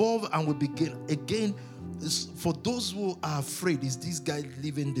evolve and we begin, again, for those who are afraid, is this guy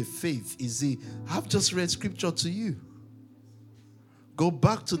living the faith? Is he? I've just read scripture to you. Go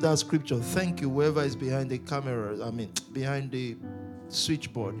back to that scripture. Thank you, whoever is behind the camera, behind the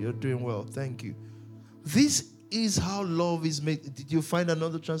switchboard. You're doing well. Thank you. This is how love is made. Did you find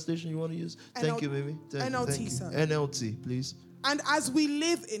another translation you want to use? Thank you, baby. NLT, sir. NLT, please. And as we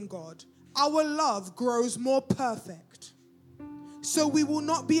live in God, our love grows more perfect. So we will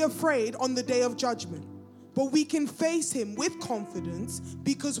not be afraid on the day of judgment, but we can face him with confidence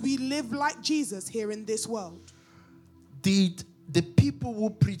because we live like Jesus here in this world. Did the people who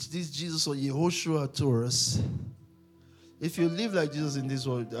preach this Jesus or Yehoshua to us, if you live like Jesus in this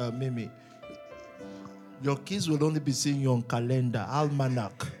world, Mimi, your kids will only be seeing you on calendar,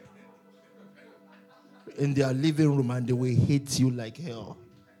 almanac, in their living room, and they will hate you like hell.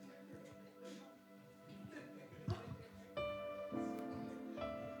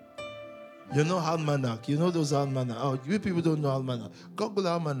 You know almanac? You know those almanac? Oh, you people don't know almanac. Google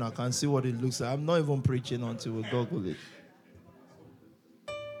almanac and see what it looks like. I'm not even preaching until we Google it.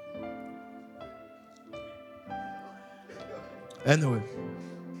 Anyway,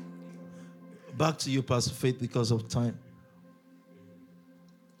 back to you, Pastor Faith, because of time.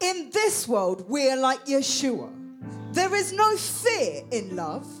 In this world, we are like Yeshua. There is no fear in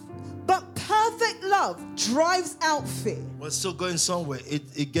love, but perfect love drives out fear. We're still going somewhere.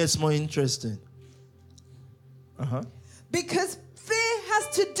 It gets more interesting. Because fear has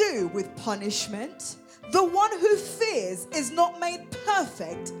to do with punishment. The one who fears is not made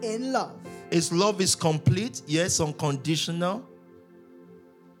perfect in love. His love is complete, yes, unconditional.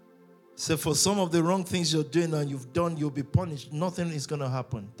 So for some of the wrong things you're doing and you've done, you'll be punished. Nothing is going to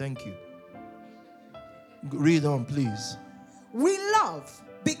happen. Thank you. Read on, please. We love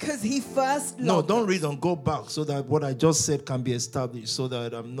because he first loved No, don't us. read on. Go back so that what I just said can be established so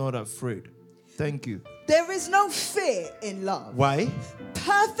that I'm not afraid. Thank you. There is no fear in love. Why?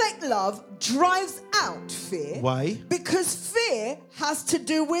 Perfect love drives out fear. Why? Because fear has to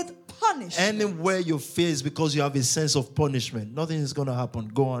do with punishment. Anywhere you fear is because you have a sense of punishment. Nothing is going to happen.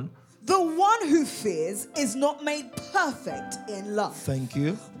 Go on. The one who fears is not made perfect in love. Thank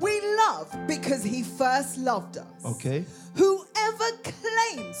you. We love because he first loved us. Okay. Whoever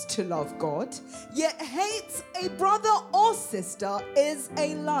claims to love God, yet hates a brother or sister, is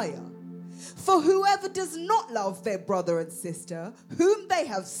a liar. For whoever does not love their brother and sister, whom they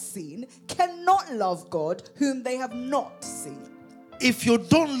have seen, cannot love God, whom they have not seen. If you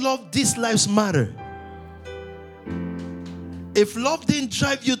don't love, these lives matter. If love didn't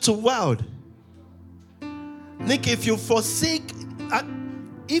drive you to wild, Nick, if you forsake,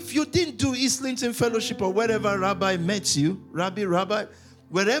 if you didn't do Islington Fellowship or wherever Rabbi met you, Rabbi,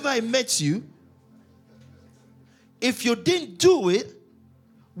 wherever I met you, if you didn't do it,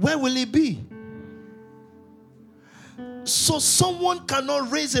 where will it be? So someone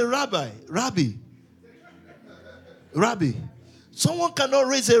cannot raise a rabbi. Someone cannot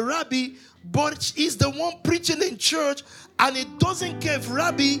raise a rabbi, but he's the one preaching in church, and it doesn't care if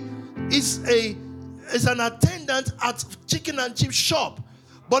rabbi is an attendant at chicken and chip shop,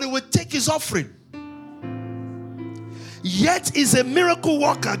 but he will take his offering. Yet he's a miracle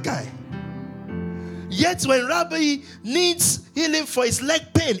worker guy. Yet when rabbi needs healing for his leg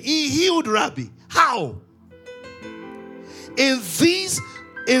pain, he healed rabbi. How? In this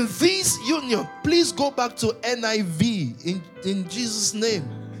union, please go back to NIV in Jesus' name.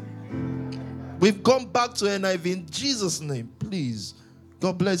 We've gone back to NIV in Jesus' name, please.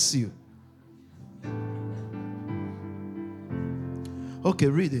 God bless you. Okay,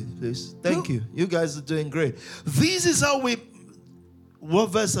 read it, please. Thank you. You guys are doing great. This is how what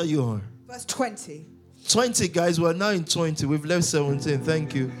verse are you on? Verse 20. 20, guys. We're now in 20. We've left 17.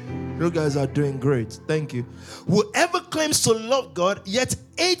 Thank you. You guys are doing great. Thank you. Whoever claims to love God yet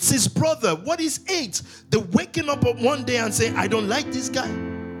hates his brother. What is hate? The waking up one day and saying, I don't like this guy.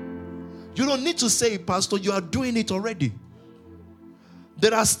 You don't need to say it, Pastor. You are doing it already.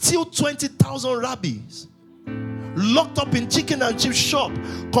 There are still 20,000 rabbis locked up in chicken and chip shop,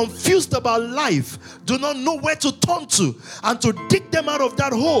 confused about life, do not know where to turn to, and to dig them out of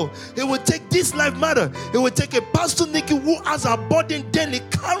that hole, it will take this life matter. It will take a Pastor Nicky who has a burden daily,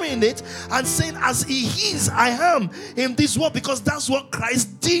 carrying it and saying, as he is, I am in this world, because that's what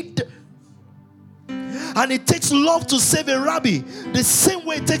Christ did. And it takes love to save a rabbi. The same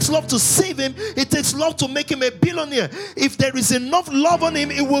way it takes love to save him, it takes love to make him a billionaire. If there is enough love on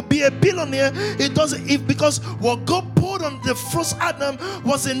him, it will be a billionaire. It doesn't, because what God poured on the first Adam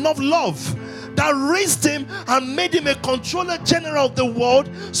was enough love that raised him and made him a controller general of the world,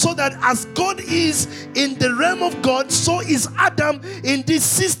 so that as God is in the realm of God, so is Adam in this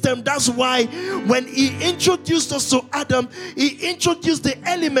system. That's why when he introduced us to Adam, he introduced the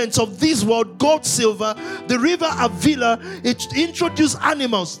elements of this world: gold, silver, the river Avila. It introduced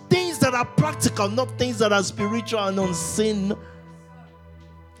animals, things that are practical, not things that are spiritual and unseen.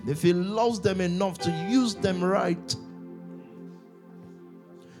 If he loves them enough to use them right,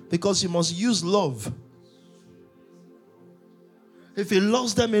 because you must use love. If he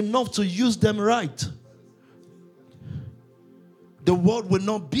loves them enough to use them right, the world will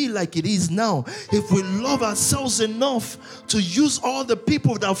not be like it is now. If we love ourselves enough to use all the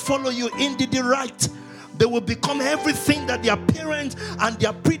people that follow you in the right, they will become everything that their parents and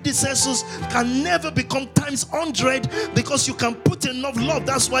their predecessors can never become times 100, because you can put enough love.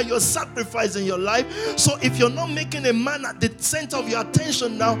 That's why you're sacrificing your life. So if you're not making a man at the center of your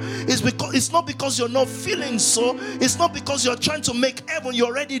attention now, it's not because you're not feeling so. It's not because you're trying to make heaven. You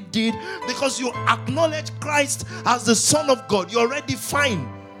already did, because you acknowledge Christ as the Son of God. You're already fine.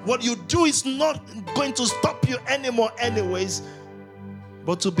 What you do is not going to stop you anymore anyways,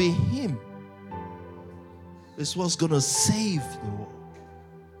 but to be him is what's going to save the world.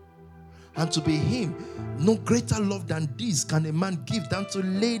 And to be him, no greater love than this can a man give than to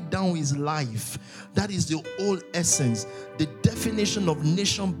lay down his life. That is the whole essence. The definition of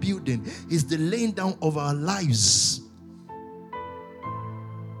nation building is the laying down of our lives.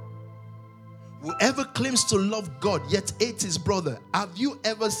 Whoever claims to love God yet hates his brother. Have you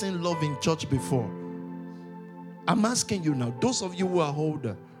ever seen love in church before? I'm asking you now, those of you who are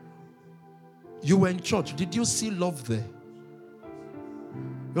older, you were in church. Did you see love there?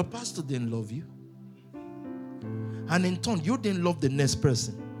 Your pastor didn't love you. And in turn, you didn't love the next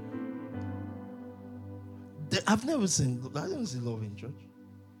person. I don't see love in church.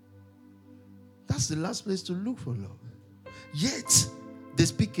 That's the last place to look for love. Yet, they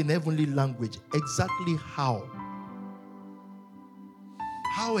speak in heavenly language. Exactly how?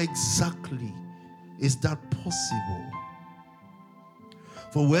 How exactly is that possible?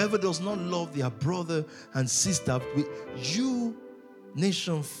 For whoever does not love their brother and sister, you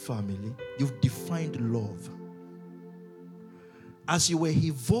Nation family, you've defined love. As you were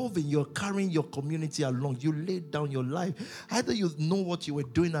evolving, you're carrying your community along. You laid down your life. Either you know what you were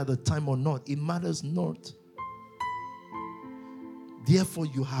doing at the time or not, it matters not. Therefore,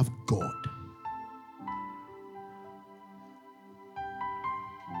 you have God.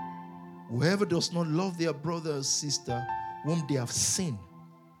 Whoever does not love their brother or sister whom they have seen.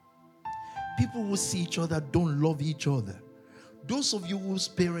 People who see each other don't love each other. Those of you whose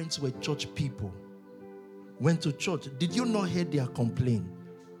parents were church people, went to church, did you not hear their complaint?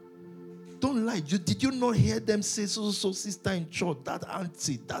 Don't lie. Did you not hear them say, so sister in church, that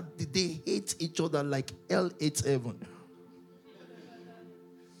auntie, that they hate each other like hell hates heaven?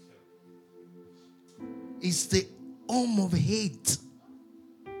 It's the home of hate.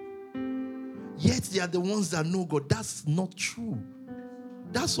 Yet they are the ones that know God. That's not true.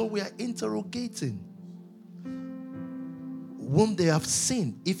 That's what we are interrogating. Whom they have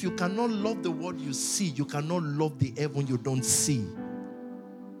seen. If you cannot love the world you see, you cannot love the heaven you don't see.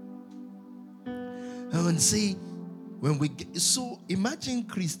 And see, when we get, so imagine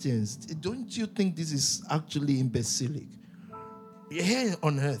Christians. Don't you think this is actually imbecilic? Here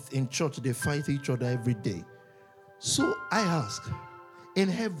on earth, in church, they fight each other every day. So I ask, in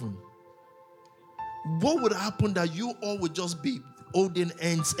heaven, what would happen that you all would just be holding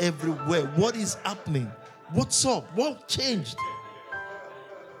hands everywhere? What is happening? What's up? What changed?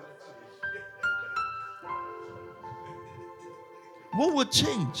 What would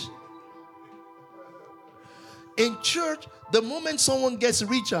change? In church, the moment someone gets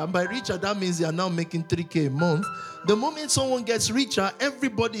richer, and by richer, that means they are now making 3K a month. The moment someone gets richer,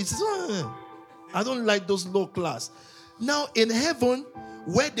 everybody says, I don't like those low class. Now, in heaven,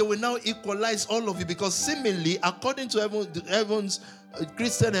 where they will now equalize all of you, because seemingly, according to heaven's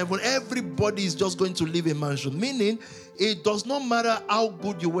Christian heaven, everybody is just going to live in mansion. Meaning, it does not matter how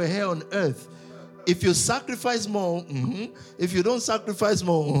good you were here on earth. If you sacrifice more, if you don't sacrifice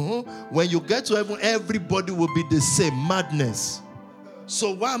more, when you get to heaven, everybody will be the same. Madness.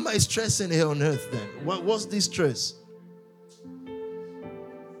 So why am I stressing here on earth then? What's this stress?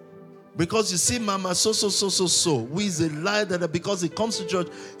 Because you see Mama so, who is a liar that because he comes to church,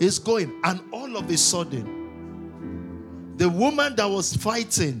 he's going. And all of a sudden, the woman that was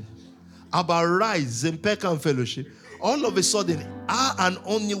fighting about rights in Peckham Fellowship, all of a sudden, her and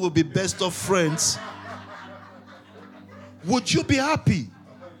Onyi will be best of friends. Would you be happy?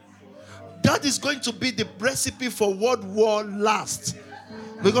 That is going to be the recipe for World War last.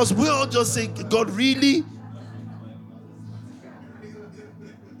 Because we all just say, God, really?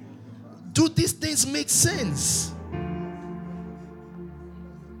 Do these things make sense?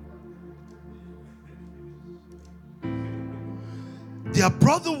 Their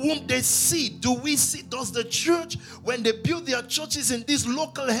brother whom they see, do we see? Does the church, when they build their churches in these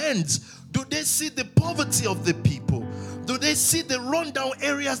local hands, do they see the poverty of the people? Do they see the rundown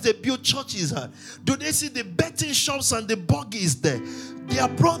areas they build churches at? Do they see the betting shops and the buggies there? Their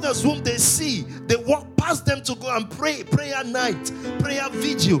brothers whom they see, they walk past them to go and pray. Prayer night, prayer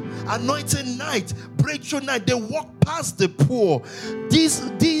vigil, anointing night, breakthrough night. They walk past the poor. These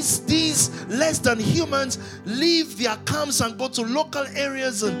less than humans leave their camps and go to local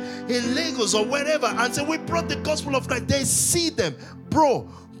areas in Lagos or wherever and say, we brought the gospel of Christ. They see them. Bro,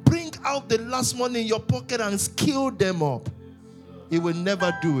 bring out the last money in your pocket and skill them up. He will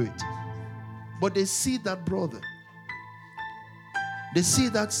never do it. But they see that brother. They see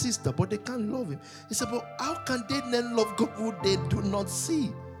that sister, but they can't love him. He said, but how can they then love God who they do not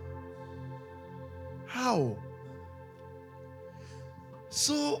see? How?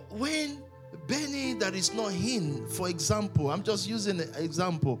 So when Benny that is not him, for example, I'm just using an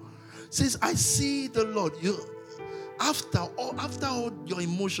example, says, I see the Lord. After all your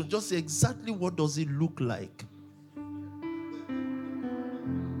emotion, just say exactly what does it look like?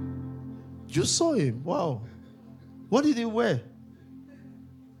 You saw him. Wow. What did he wear?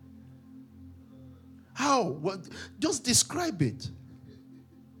 How? What? Just describe it.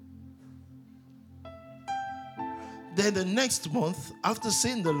 Then the next month, after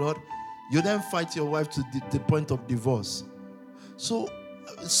seeing the Lord, you then fight your wife to the point of divorce. So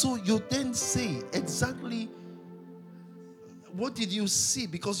you then say exactly what did you see?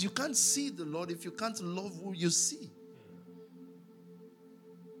 Because you can't see the Lord if you can't love who you see.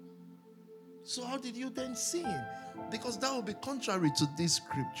 So how did you then see him? Because that would be contrary to this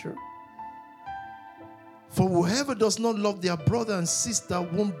scripture. For whoever does not love their brother and sister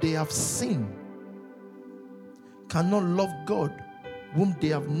whom they have seen cannot love God whom they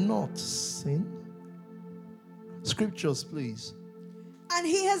have not seen. Scriptures, please. And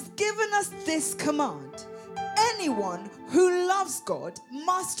he has given us this command. anyone who loves God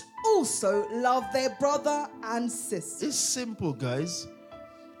must also love their brother and sister. It's simple, guys.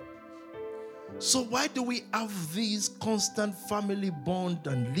 So why do we have these constant family bond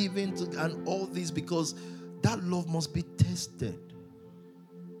and living and all this? Because that love must be tested.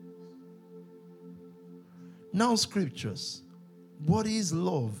 Now, scriptures. What is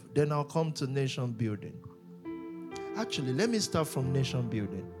love? Then I'll come to nation building. Actually, let me start from nation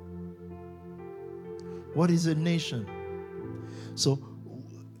building. What is a nation? So,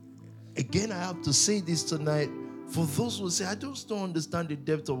 again, I have to say this tonight. For those who say, I just don't understand the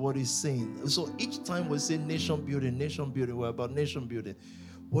depth of what he's saying. So each time we say nation building, we're about nation building.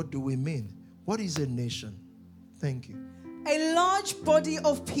 What do we mean? What is a nation? Thank you. A large body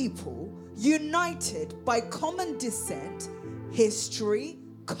of people united by common descent, history,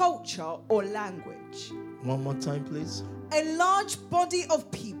 culture, or language. One more time, please. A large body of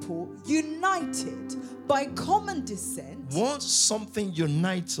people united by common descent. Once something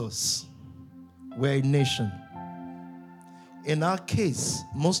unites us, we're a nation. In our case,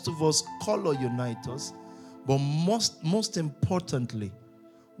 most of us, color unites us, but most importantly,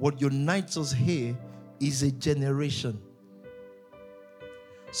 what unites us here is a generation.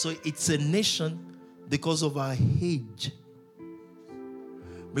 So it's a nation because of our age,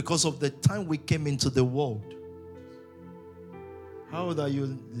 because of the time we came into the world. How old are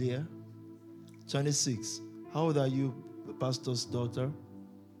you, Leah? 26. How old are you, pastor's daughter?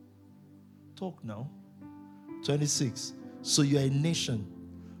 Talk now. 26. So you're a nation.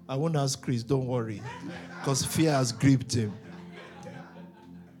 I won't ask Chris, don't worry. Because fear has gripped him.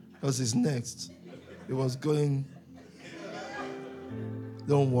 Because he's next. He was going,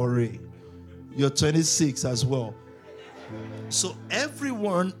 don't worry. You're 26 as well. So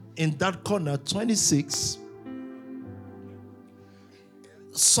everyone in that corner, 26,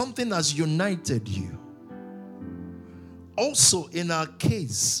 something has united you. Also, in our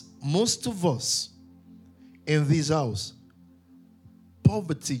case, most of us in this house,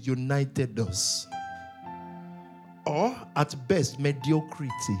 poverty united us. Or, at best,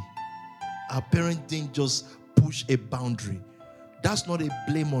 mediocrity. Our parents didn't just push a boundary. That's not a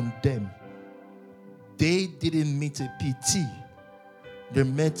blame on them. They didn't meet a PT. They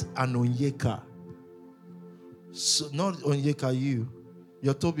met an Onyeka. So, not Onyeka,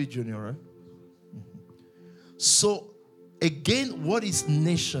 you're Toby Jr., right? So, again, what is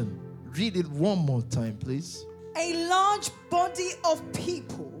nation? Read it one more time, please. A large body of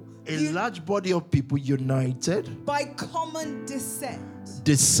people. A large body of people united by common descent.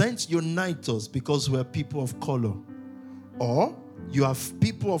 Descent unites us because we're people of color. Or you have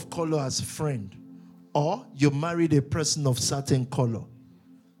people of color as friend. Or you married a person of certain color.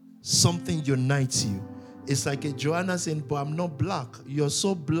 Something unites you. It's like a Joanna saying, but I'm not black. You're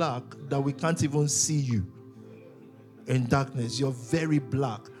so black that we can't even see you in darkness. You're very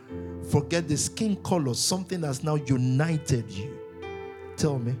black. Forget the skin color. Something has now united you.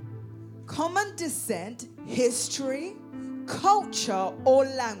 Tell me. Common descent, history, culture, or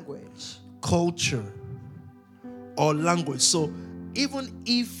language. Culture or language. So even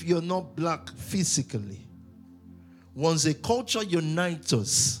if you're not black physically, once a culture unites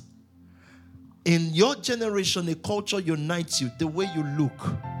us, in your generation, a culture unites you. The way you look,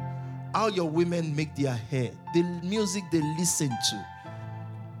 how your women make their hair, the music they listen to,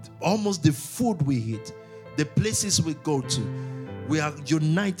 almost the food we eat, the places we go to. We are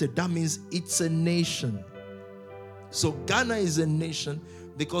united. That means it's a nation. So Ghana is a nation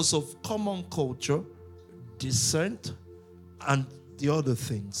because of common culture, descent, and the other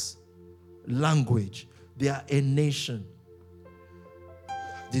things. Language. They are a nation.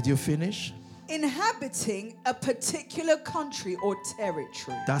 Did you finish? Inhabiting a particular country or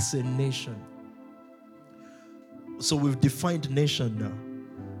territory. That's a nation. So we've defined nation now.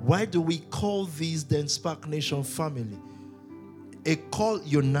 Why do we call these then Spark Nation family? A call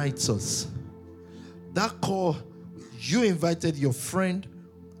unites us. That call, you invited your friend,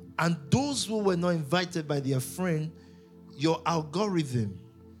 and those who were not invited by their friend, your algorithm,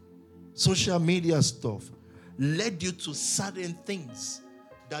 social media stuff, led you to certain things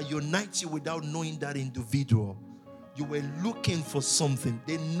that unite you without knowing that individual. You were looking for something.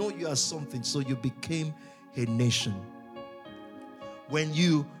 They know you are something, so you became a nation. When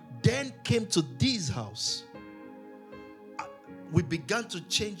you then came to this house, we began to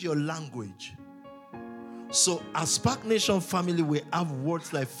change your language. So as Spark Nation family, we have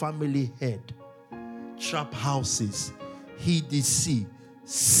words like family head, trap houses, HDC,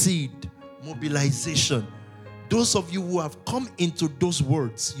 seed, mobilization. Those of you who have come into those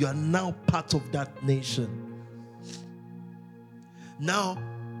words, you are now part of that nation. Now,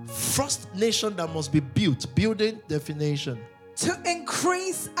 First nation that must be built. Building, definition. To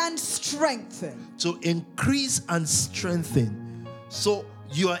increase and strengthen. To increase and strengthen. So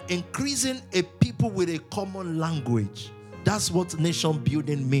you are increasing a people with a common language. That's what nation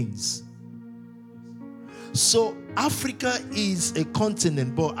building means. So Africa is a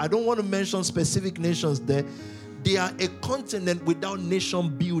continent, but I don't want to mention specific nations there. They are a continent without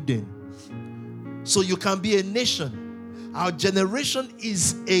nation building. So you can be a nation. Our generation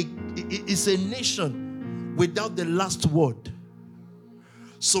is a nation without the last word.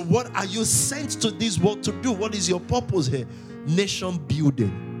 So what are you sent to this world to do? What is your purpose here? Nation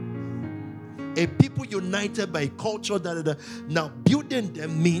building. A people united by culture. Now, building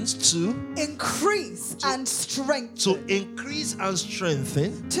them means to increase and strengthen. To increase and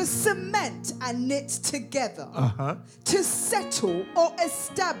strengthen. To cement and knit together. To settle or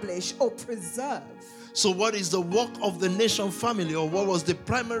establish or preserve. So what is the work of the nation family, or what was the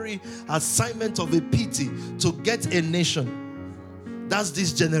primary assignment of a PT? To get a nation. That's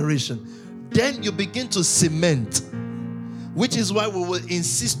this generation. Then you begin to cement, which is why we will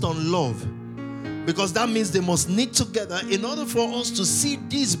insist on love. Because that means they must knit together in order for us to see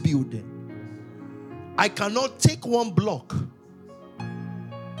this building. I cannot take one block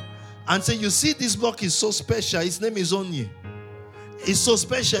and say, you see, this block is so special. His name is Onye. It's so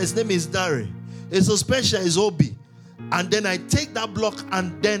special. His name is Dari. It's so special. It's Obi. And then I take that block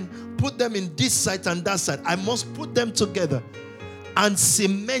and then put them in this side and that side. I must put them together and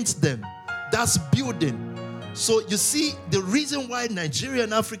cement them. That's building. So you see, the reason why Nigeria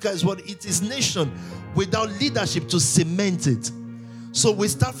and Africa is what it is, nation without leadership to cement it. So we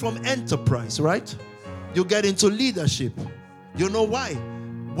start from enterprise, right? You get into leadership. You know why?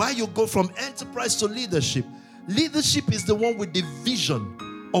 Why you go from enterprise to leadership? Leadership is the one with the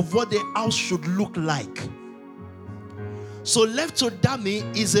vision of what the house should look like. So left to dummy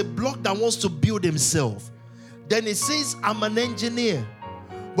is a block that wants to build himself. Then it says, I'm an engineer.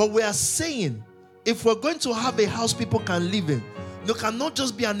 But we are saying, if we're going to have a house people can live in, you cannot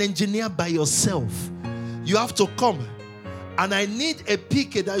just be an engineer by yourself. You have to come. And I need a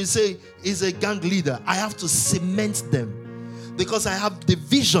PK that you say is a gang leader. I have to cement them because I have the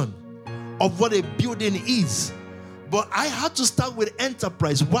vision of what a building is. But I had to start with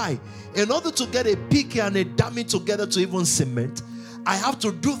enterprise. Why? In order to get a PK and a dummy together to even cement, I have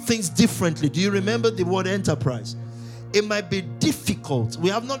to do things differently. Do you remember the word enterprise? It might be difficult. We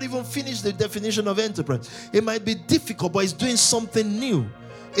have not even finished the definition of enterprise. It might be difficult, but it's doing something new.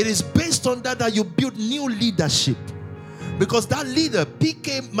 It is based on that you build new leadership. Because that leader,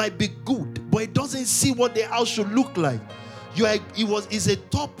 PK, might be good, but it doesn't see what the house should look like. He's a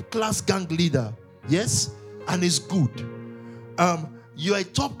top-class gang leader, yes? And it's good. You're a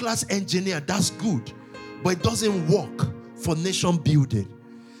top-class engineer, that's good. But it doesn't work for nation building.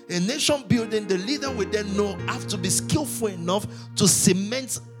 In nation building, the leader will then have to be skillful enough to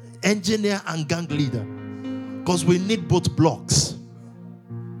cement engineer and gang leader. Because we need both blocks.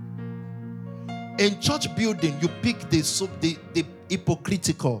 In church building, you pick the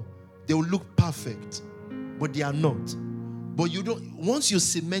hypocritical. They will look perfect, but they are not. But you don't. Once you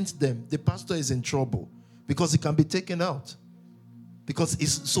cement them, the pastor is in trouble because it can be taken out. Because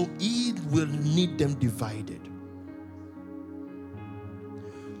he will need them divided.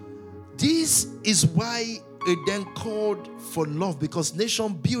 This is why it then called for love, because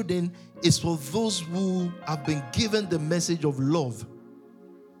nation building is for those who have been given the message of love.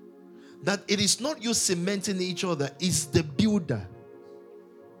 That it is not you cementing each other, it's the builder.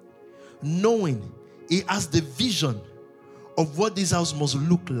 Knowing he has the vision of what this house must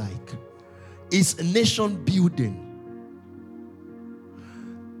look like. It's nation building.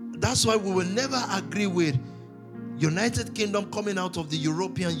 That's why we will never agree with United Kingdom coming out of the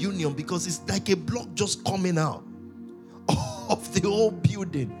European Union, because it's like a block just coming out of the whole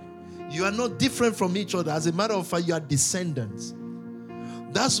building. You are not different from each other. As a matter of fact, you are descendants.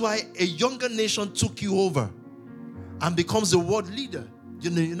 That's why a younger nation took you over and becomes the world leader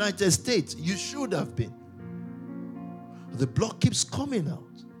in the United States. You should have been. The block keeps coming out.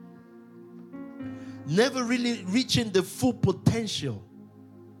 Never really reaching the full potential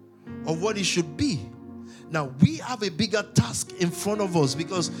of what it should be. Now, we have a bigger task in front of us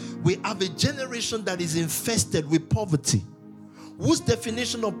because we have a generation that is infested with poverty, whose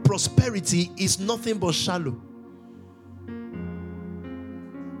definition of prosperity is nothing but shallow.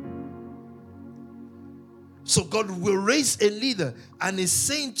 So God will raise a leader and is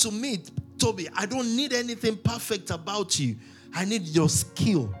saying to me, Toby, I don't need anything perfect about you. I need your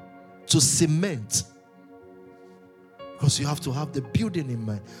skill to cement. Because you have to have the building in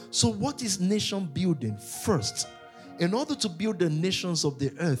mind. So what is nation building? First, In order to build the nations of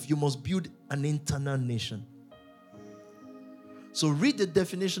the earth, you must build an internal nation. So read the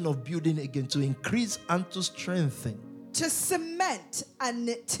definition of building again: to increase and to strengthen. To cement and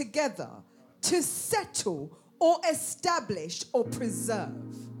knit together, to settle or establish or preserve,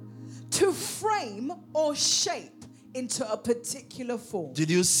 to frame or shape into a particular form. Did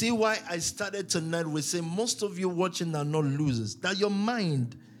you see why I started tonight with saying most of you watching are not losers? That your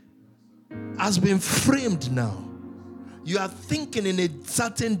mind has been framed now. You are thinking in a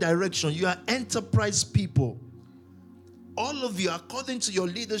certain direction. You are enterprise people. All of you, according to your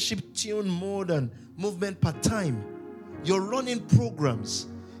leadership tune mode and movement part-time, you're running programs.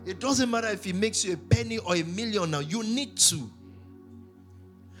 It doesn't matter if it makes you a penny or a million now. You need to.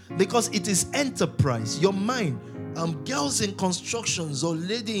 Because it is enterprise. Your mind, girls in constructions or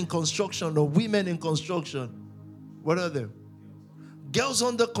lady in construction or women in construction. What are they? Girls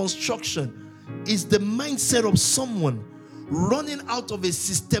under construction is the mindset of someone running out of a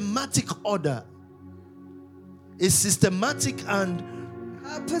systematic order. A systematic and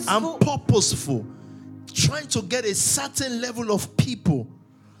purposeful. Trying to get a certain level of people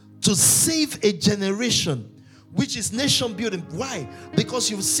to save a generation, which is nation building. Why? Because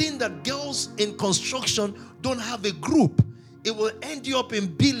you've seen that girls in construction don't have a group. It will end you up in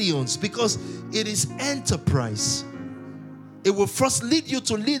billions because it is enterprise. It will first lead you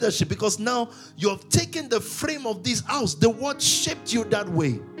to leadership because now you have taken the frame of this house. The word shaped you that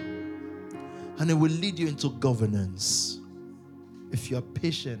way. And it will lead you into governance if you are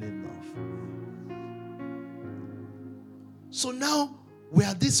patient enough. So now we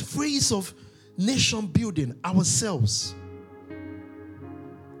are this phase of nation building ourselves.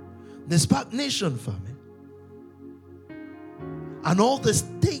 The Spark Nation family. And all the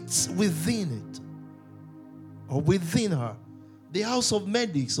states within it. Or within her. The House of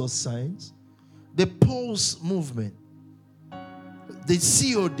Medics or Science. The Pulse Movement. The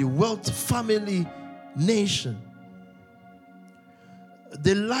COD, Wealth Family Nation.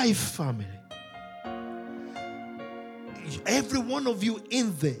 The Life Family. Every one of you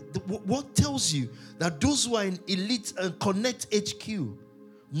in there, what tells you that those who are in Elite and Connect HQ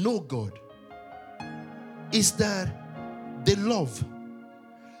know God is that they love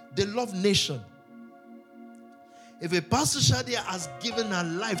nation. If a Pastor Shadia has given her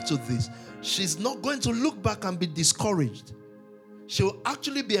life to this, she's not going to look back and be discouraged. She will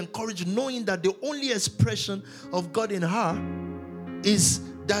actually be encouraged knowing that the only expression of God in her is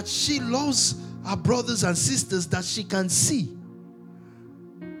that she loves her brothers and sisters that she can see.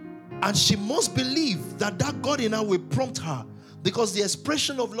 And she must believe that God in her will prompt her, because the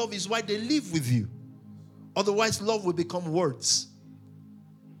expression of love is why they live with you. Otherwise, love will become words.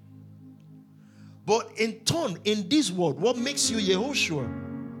 But in turn, in this world, what makes you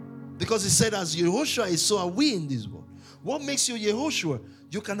Yehoshua? Because he said, as Yehoshua is, so are we in this world. What makes you Yehoshua?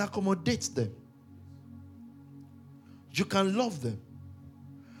 You can accommodate them. You can love them.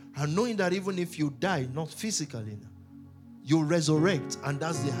 And knowing that even if you die, not physically, you'll resurrect, and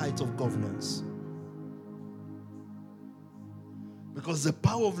that's the height of governance. Because the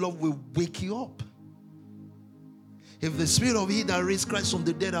power of love will wake you up. If the spirit of he that raised Christ from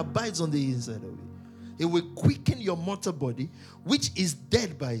the dead abides on the inside of you, it will quicken your mortal body, which is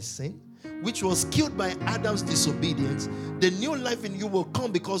dead by sin, which was killed by Adam's disobedience. The new life in you will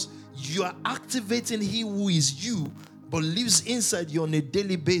come because you are activating he who is you, but lives inside you on a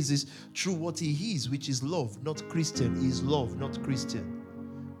daily basis through what he is, which is love, not Christian. He is love, not Christian.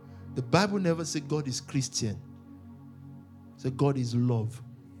 The Bible never said God is Christian. It said God is love.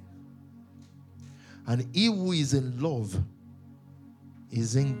 And he who is in love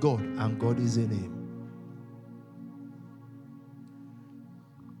is in God, and God is in him.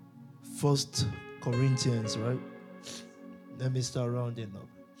 1 Corinthians, right? Let me start rounding up.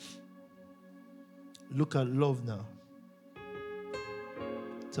 Look at love now.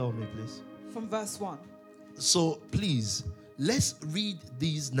 Tell me, please. From verse 1. So, please, let's read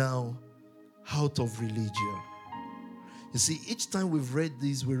these now out of religion. You see, each time we've read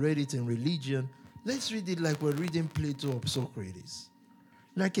these, we read it in religion. Let's read it like we're reading Plato or Socrates.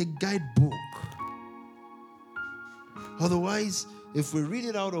 Like a guidebook. Otherwise, if we read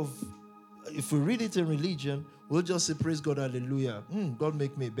it in religion, we'll just say, praise God, hallelujah. God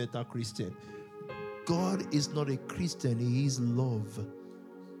make me a better Christian. God is not a Christian, he is love.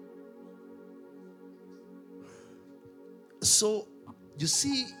 So, you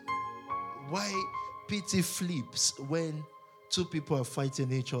see why pity flips when two people are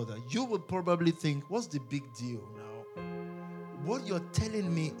fighting each other. You would probably think, what's the big deal now? What you're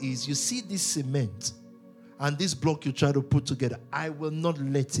telling me is, you see this cement and this block you try to put together, I will not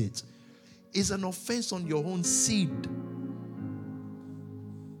let it. is an offense on your own seed.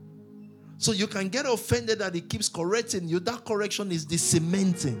 So you can get offended that he keeps correcting you. That correction is the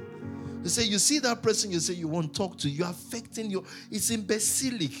cementing. You say, you see that person, you say you won't talk to. You're affecting your, it's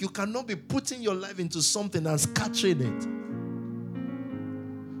imbecilic. You cannot be putting your life into something and scattering it.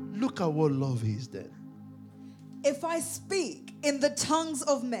 Look at what love is then. If I speak in the tongues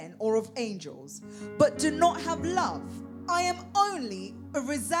of men or of angels, but do not have love, I am only a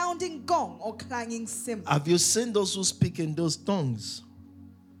resounding gong or clanging cymbal. Have you seen those who speak in those tongues?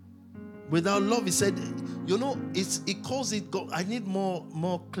 Without love, he said, you know, it calls it gong. I need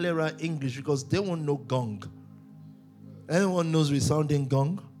more clearer English because they won't know gong. Anyone knows resounding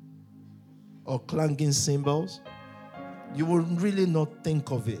gong or clanging cymbals? You will really not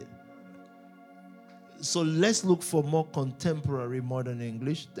think of it. So let's look for more contemporary modern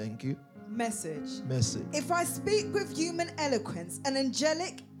English. Thank you. Message. If I speak with human eloquence and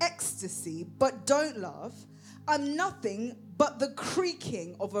angelic ecstasy, but don't love, I'm nothing but the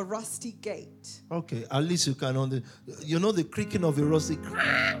creaking of a rusty gate. Okay, at least you can understand. You know the creaking of a rusty.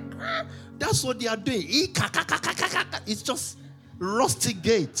 That's what they are doing. It's just rusty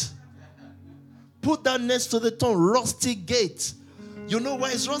gate. Put that next to the tongue. Rusty gate. You know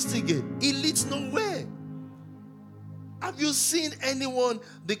why it's rusty gate? It leads nowhere. Have you seen anyone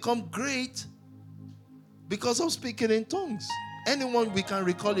become great because of speaking in tongues? Anyone we can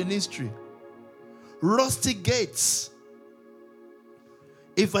recall in history? Rusty gates.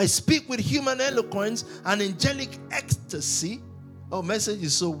 If I speak with human eloquence and angelic ecstasy, oh, message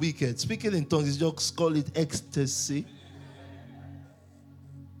is so wicked. Speaking in tongues, just call it ecstasy.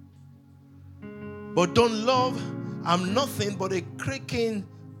 But don't love, I'm nothing but the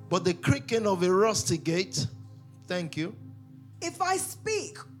creaking of a rusty gate. Thank you. If I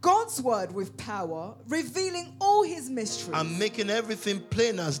speak God's word with power, revealing all his mysteries. I'm making everything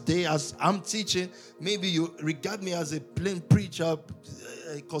plain as day, as I'm teaching. Maybe you regard me as a plain preacher,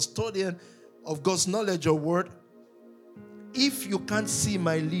 a custodian of God's knowledge or word. If you can't see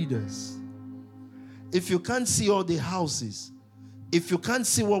my leaders, if you can't see all the houses, if you can't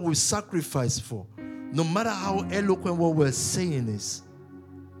see what we sacrifice for, no matter how eloquent what we're saying is,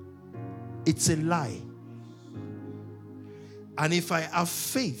 it's a lie. And if I have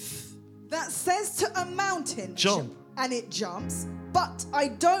faith that says to a mountain, jump, and it jumps, but I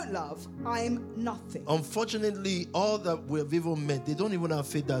don't love, I'm nothing. Unfortunately, all that we've even met, they don't even have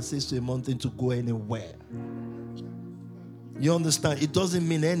faith that says to a mountain to go anywhere. You understand? It doesn't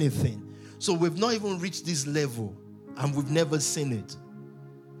mean anything. So we've not even reached this level, and we've never seen it.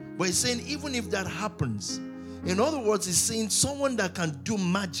 But he's saying, even if that happens, in other words, he's saying someone that can do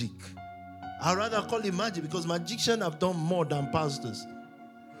magic. I'd rather call it magic because magicians have done more than pastors.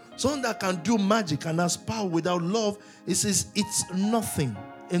 Someone that can do magic and has power without love, he says it's nothing.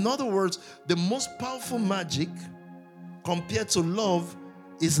 In other words, the most powerful magic compared to love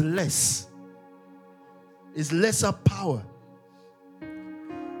is less. It's lesser power.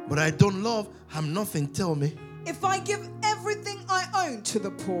 But I don't love, I'm nothing, tell me. If I give everything I own to the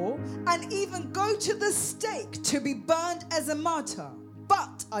poor and even go to the stake to be burned as a martyr,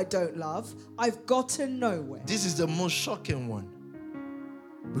 but I don't love, I've gotten nowhere. This is the most shocking one.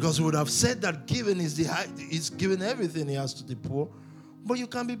 Because we would have said that giving is giving everything he has to the poor. But you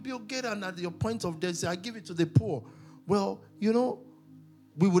can be Bill Gates and at your point of death say, I give it to the poor. Well, you know,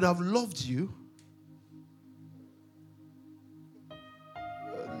 we would have loved you.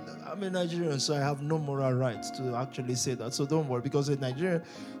 I'm a Nigerian, so I have no moral right to actually say that. So don't worry, because in Nigeria,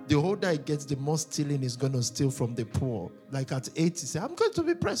 the older he gets, the more stealing is going to steal from the poor. Like at 80, say, I'm going to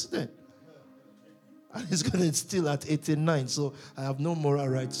be president. And he's going to steal at 89. So I have no moral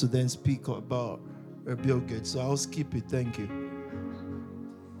rights to then speak about Bill Gates. So I'll skip it. Thank you.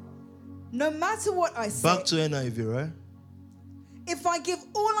 No matter what I say. Back to NIV, right? If I give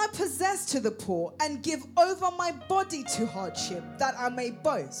all I possess to the poor and give over my body to hardship that I may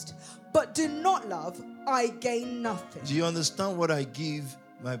boast, but do not love, I gain nothing. Do you understand what I give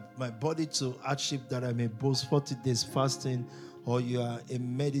my body to hardship that I may boast? 40 days fasting, or you are a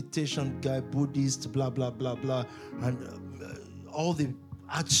meditation guy, Buddhist, blah, blah, blah, blah, and all the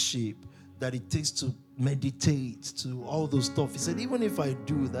hardship that it takes to meditate, to all those stuff. He said, even if I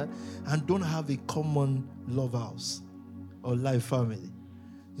do that and don't have a common love house or life family,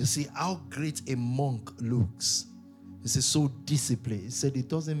 you see how great a monk looks. He said, so disciplined. He said, it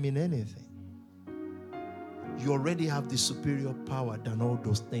doesn't mean anything. You already have the superior power than all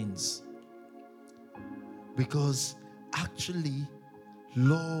those things. Because actually,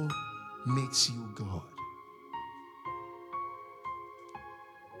 love makes you God.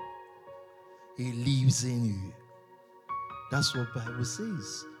 He lives in you. That's what the Bible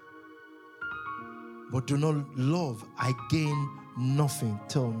says. but do not love, I gain nothing.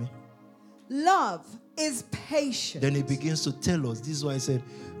 Tell me. Love is patient. Then he begins to tell us. This is why I said,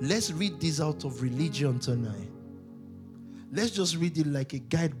 let's read this out of religion tonight. Let's just read it like a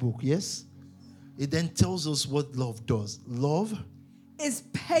guidebook, yes? It then tells us what love does. Love is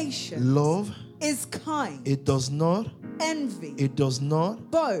patient. Love is kind. It does not envy. It does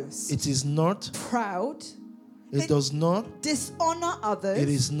not boast. It is not proud. It does not dishonor others. It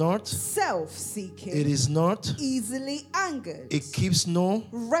is not self-seeking. It is not easily angered. It keeps no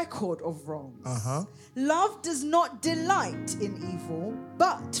record of wrongs. Love does not delight in evil,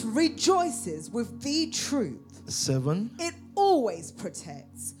 but rejoices with the truth. 7. It always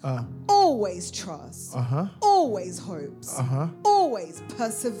protects, always trusts, always hopes, always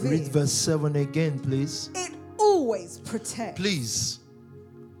perseveres. Read verse 7 again, please. It always protects. Please,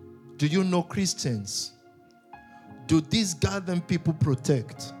 do you know Christians? Do these garden people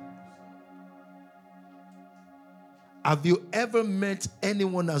protect? Have you ever met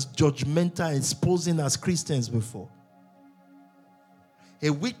anyone as judgmental, exposing as Christians before? A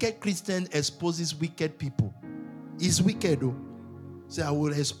wicked Christian exposes wicked people. He's wicked, though. So I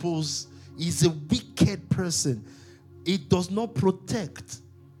will expose. He's a wicked person. He does not protect.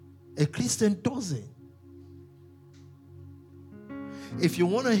 A Christian doesn't. If you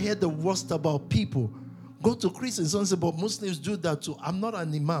want to hear the worst about people, go to Christians and say, but Muslims do that too. I'm not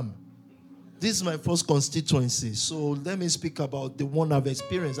an imam. This is my first constituency. So let me speak about the one I've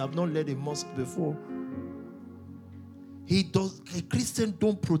experienced. I've not led a mosque before. A Christian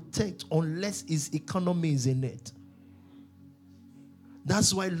don't protect unless his economy is in it.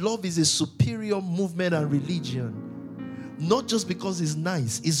 That's why love is a superior movement and religion. Not just because it's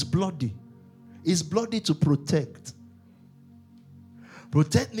nice, it's bloody. It's bloody to protect.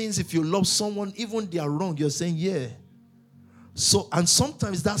 Protect means if you love someone, even they are wrong, you're saying, yeah. So, and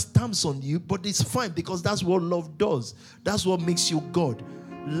sometimes that stamps on you, but it's fine because that's what love does. That's what makes you God.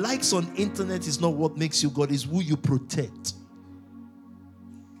 Likes on internet is not what makes you God, it's who you protect.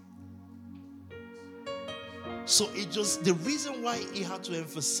 So the reason why he had to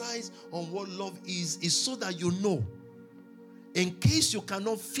emphasize on what love is so that you know. In case you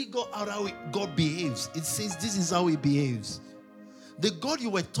cannot figure out how God behaves, it says this is how he behaves. The God you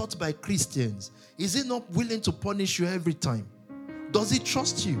were taught by Christians, is he not willing to punish you every time? Does he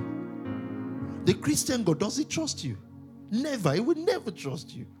trust you? The Christian God, does he trust you? Never. He will never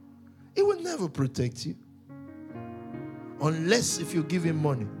trust you. He will never protect you. Unless if you give him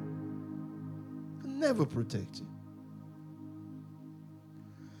money. He'll never protect you.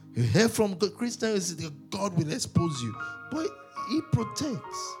 You hear from Christians, God will expose you. But he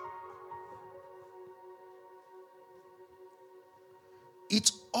protects.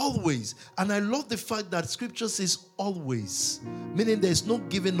 It's always. And I love the fact that scripture says always. Meaning there's no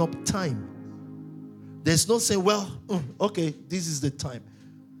giving up time. There's no saying, well, okay, this is the time.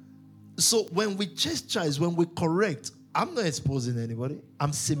 So when we chastise, when we correct, I'm not exposing anybody.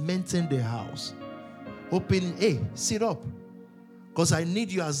 I'm cementing the house. Hoping, hey, sit up. Because I need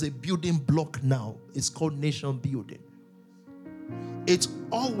you as a building block now. It's called nation building. It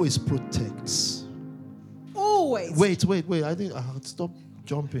always protects. Always. Wait. I think I have to stop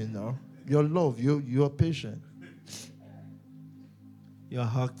jumping now. Your love, you are patient. You're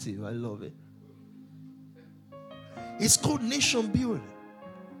active. I love it. It's called nation building.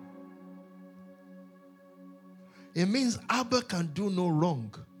 It means Abba can do no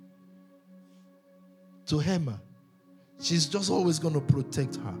wrong to Hema. She's just always going to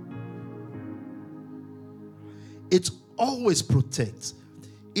protect her. It always protects.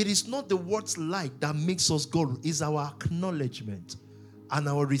 It is not the words like that makes us go. It's our acknowledgement and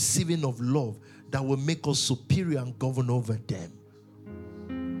our receiving of love that will make us superior and govern over them.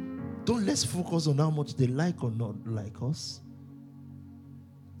 Don't let's focus on how much they like or not like us.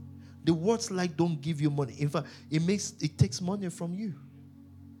 The words like don't give you money. In fact, it takes money from you.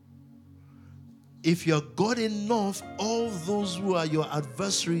 If you're God enough, all those who are your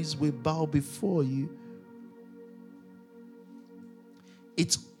adversaries will bow before you.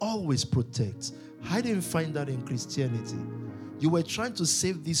 It always protects. I didn't find that in Christianity. You were trying to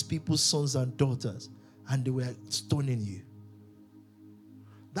save these people's sons and daughters, and they were stoning you.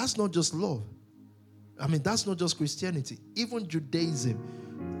 That's not just love. That's not just Christianity. Even Judaism,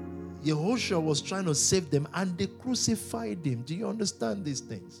 Yehoshua was trying to save them, and they crucified him. Do you understand these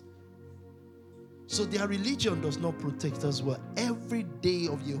things? So their religion does not protect as well. Every day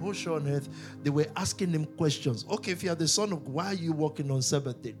of Yehoshua on earth, they were asking him questions. Okay, if you are the son of, why are you walking on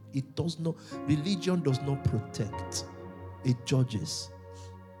Sabbath day? Religion does not protect. It judges.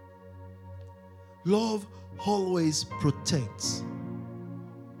 Love always protects.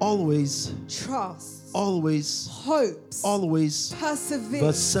 always, trusts, always, hopes, always. perseveres.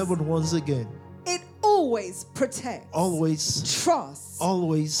 Verse 7 once again. It always protects, Always, trusts,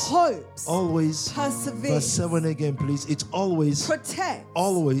 always, hopes, always. perseveres. Verse 7 again, please. It's always, Protects,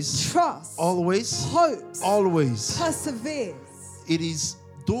 always, trusts, always, hopes, always. perseveres. It is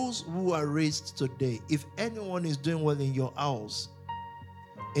those who are raised today. If anyone is doing well in your house,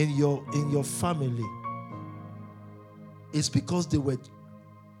 in your family, it's because they were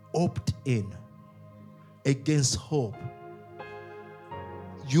hoped in against hope.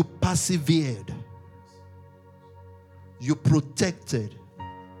 You persevered. You protected.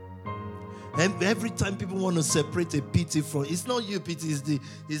 And every time people want to separate a PT from, it's not you, PT,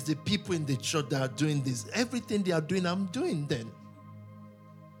 it's the people in the church that are doing this. Everything they are doing, I'm doing then.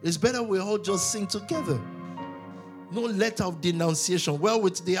 It's better we all just sing together. No letter of denunciation. Well,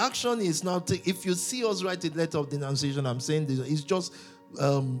 with the action is now, if you see us write a letter of denunciation, I'm saying this, it's just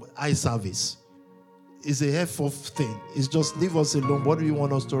eye service. It's a F-off thing. It's just leave us alone. What do you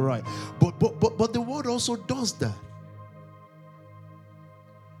want us to write? But the word also does that.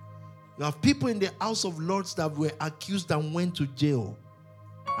 You have people in the House of Lords that were accused and went to jail,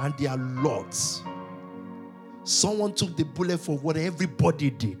 and they are lords. Someone took the bullet for what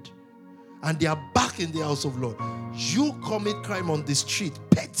everybody did, and they are back in the House of Lords. You commit crime on the street,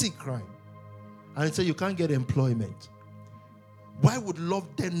 petty crime, and they say you can't get employment. Why would love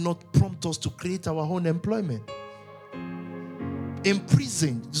then not prompt us to create our own employment? In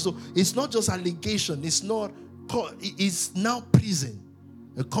prison, so it's not just allegation, it's now prison.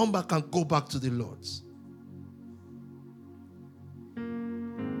 You come back and go back to the Lord's.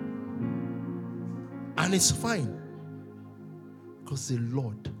 And it's fine. Because the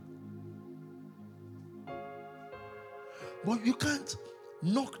Lord. But you can't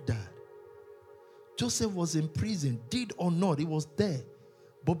knock that. Joseph was in prison, did or not, he was there.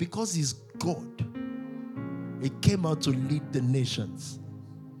 But because he's God, he came out to lead the nations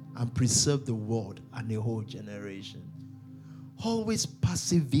and preserve the world and the whole generation. Always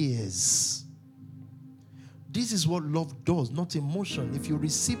perseveres. This is what love does, not emotion. If you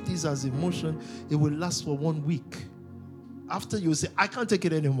receive this as emotion, it will last for 1 week. After you say, I can't take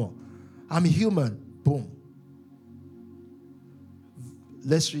it anymore. I'm human. Boom.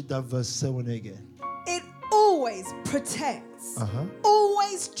 Let's read that verse 7 again. It always protects,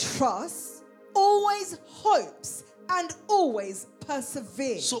 always trusts, always hopes, and always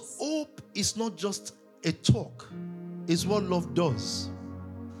perseveres. So hope is not just a talk. It's what love does.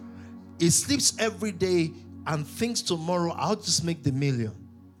 It sleeps every day and thinks tomorrow, I'll just make the million.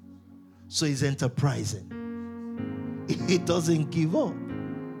 So it's enterprising. It doesn't give up.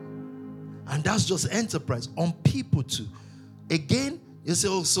 And that's just enterprise on people too. Again, you say,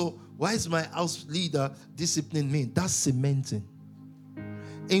 oh, so why is my house leader disciplining me? That's cementing.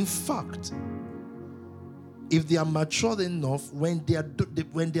 In fact, if they are matured enough, when they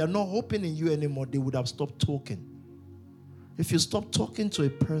are not hoping in you anymore, they would have stopped talking. If you stop talking to a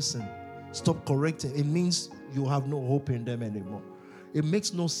person, stop correcting, it means you have no hope in them anymore. It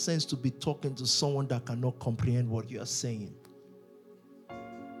makes no sense to be talking to someone that cannot comprehend what you are saying.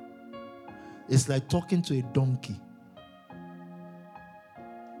 It's like talking to a donkey.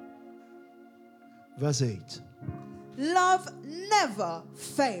 Verse 8. Love never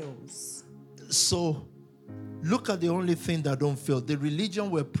fails. So, look at the only thing that don't fail. The religion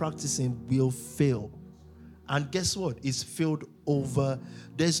we're practicing will fail. And guess what? It's failed over.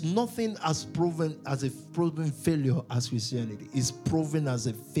 There's nothing as proven as a proven failure as Christianity. It's proven as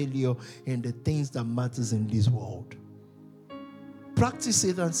a failure in the things that matters in this world. Practice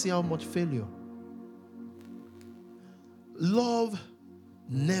it and see how much failure. Love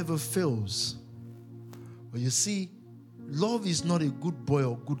never fails. But you see, love is not a good boy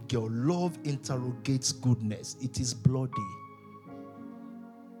or good girl. Love interrogates goodness. It is bloody.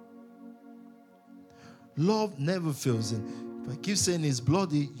 Love never fails. And if I keep saying it's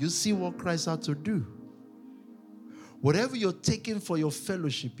bloody, you see what Christ had to do. Whatever you're taking for your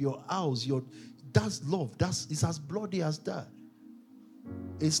fellowship, your house, that's love. It's as bloody as that.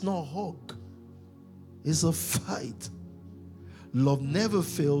 It's not a hug. It's a fight. Love never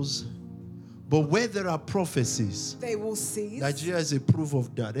fails. But where there are prophecies, they will cease. Nigeria is a proof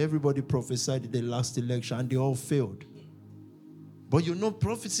of that. Everybody prophesied in the last election and they all failed. But you know,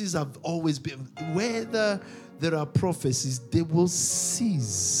 prophecies have always been, whether there are prophecies, they will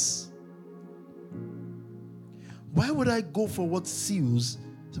cease. Why would I go for what ceases,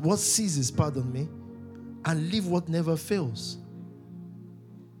 and leave what never fails?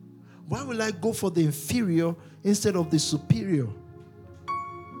 Why will I go for the inferior instead of the superior?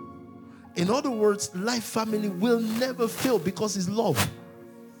 In other words, life family will never fail because it's love.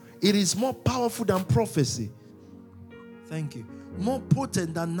 It is more powerful than prophecy. Thank you. More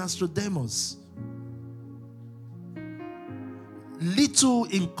potent than Nostradamus. Little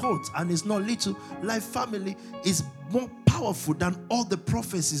in quotes, and it's not little. Life family is more powerful than all the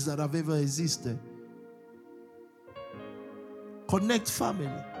prophecies that have ever existed. Connect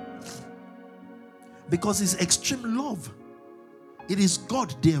family. Because it's extreme love. It is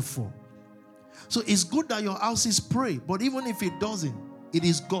God, therefore. So it's good that your houses pray, but even if it doesn't, it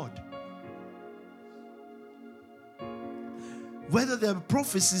is God. Whether there are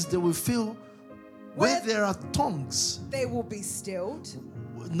prophecies, they will fail. Where there are tongues, they will be stilled.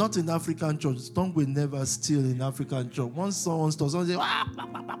 Not in African church. Tongue will never still in African church. Once someone starts, someone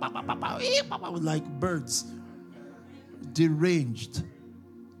say, like birds, deranged.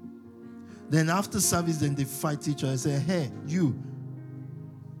 Then after service, then they fight each other and say, hey, you.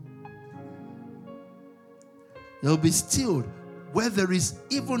 They'll be stilled. Where there is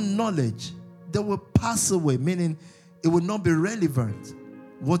even knowledge, they will pass away, meaning it will not be relevant.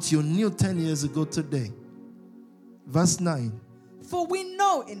 What you knew 10 years ago today. Verse 9. For we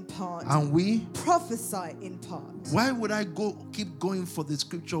know in part. And we prophesy in part. Why would I keep going for the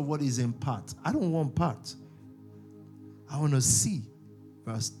scripture of what is in part? I don't want part. I want to see.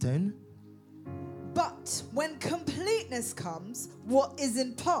 Verse 10. But when completeness comes, what is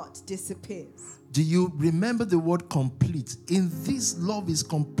in part disappears. Do you remember the word complete? In this, love is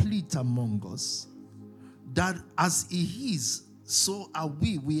complete among us. That as he is, so are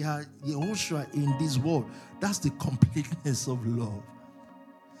we. We are Yehoshua in this world. That's the completeness of love.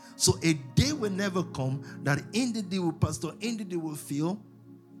 So a day will never come that in the day will pastor, in the day will fail.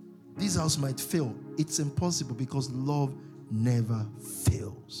 This house might fail. It's impossible because love never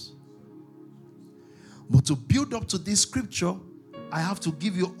fails. But to build up to this scripture, I have to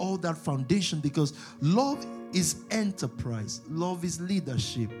give you all that foundation because love is enterprise. Love is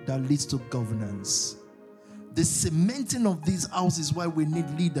leadership that leads to governance. The cementing of these houses is why we need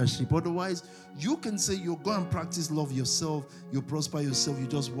leadership. Otherwise, you can say you go and practice love yourself, you prosper yourself, you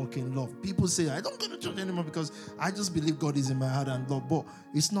just walk in love. People say, I don't go to church anymore because I just believe God is in my heart and love. But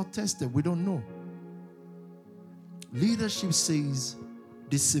it's not tested. We don't know. Leadership says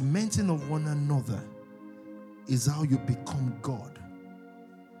the cementing of one another is how you become God.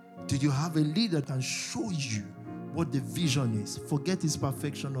 Do you have a leader that can show you what the vision is? Forget his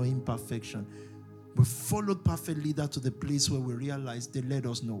perfection or imperfection. We followed perfect leader to the place where we realized they led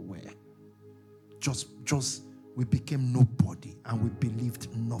us nowhere. Just we became nobody and we believed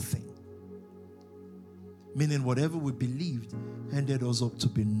nothing. Meaning whatever we believed ended us up to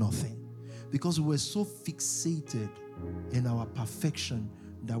be nothing. Because we were so fixated in our perfection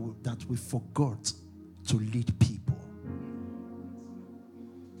that we forgot to lead people.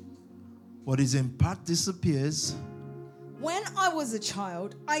 What is in part disappears. When I was a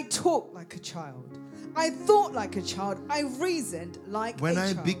child, I talked like a child. I thought like a child. I reasoned like a child. When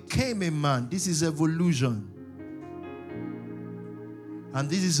I became a man, this is evolution. And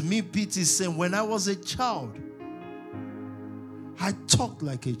this is me, P.T. saying, when I was a child, I talked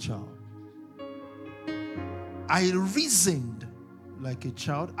like a child. I reasoned like a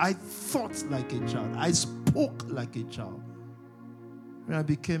child. I thought like a child. I spoke like a child. When I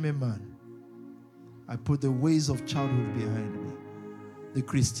became a man, I put the ways of childhood behind me. The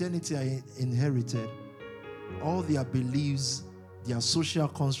Christianity I inherited, all their beliefs, their social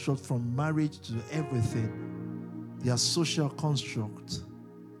construct from marriage to everything, their social construct,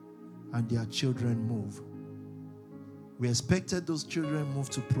 and their children move. We expected those children move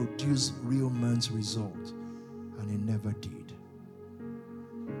to produce real man's result, and it never did.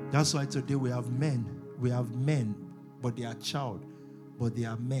 That's why today we have men, but they are child, but they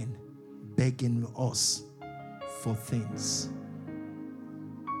are men begging us for things.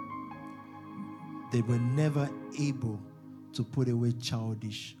 They were never able to put away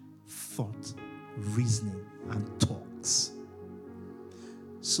childish thought, reasoning, and talks.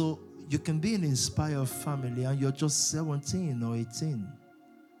 So you can be an inspired family and you're just 17 or 18.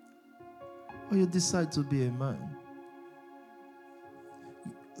 Or you decide to be a man.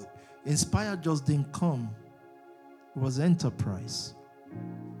 Inspired just didn't come. It was enterprise.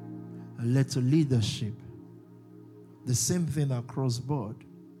 And led to leadership. The same thing across board.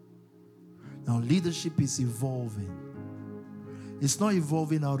 Now leadership is evolving. It's not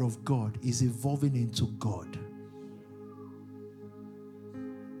evolving out of God. It's evolving into God.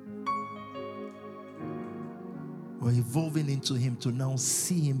 We're evolving into Him to now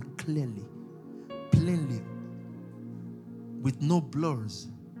see Him clearly, plainly, with no blurs.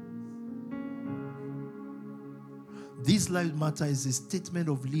 This Life Matter is a statement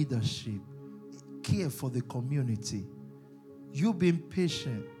of leadership, care for the community. You being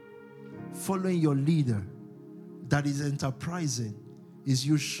patient following your leader that is enterprising is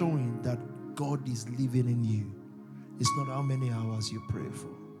you showing that God is living in you. It's not how many hours you pray for.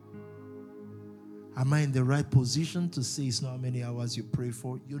 Am I in the right position to say it's not how many hours you pray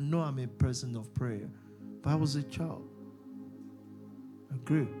for? You know I'm a person of prayer. But I was a child. I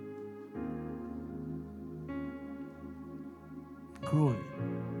grew. Growing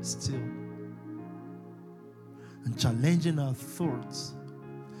still. And challenging our thoughts.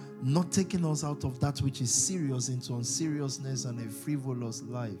 Not taking us out of that which is serious into unseriousness and a frivolous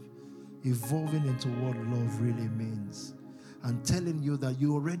life. Evolving into what love really means. And telling you that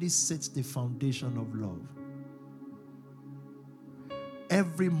you already set the foundation of love.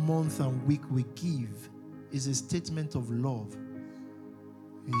 Every month and week we give is a statement of love.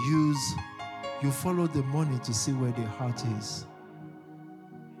 You follow the money to see where the heart is.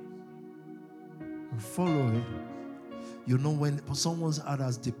 You follow it. You know when someone's heart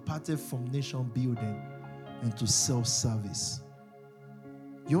has departed from nation building into self-service.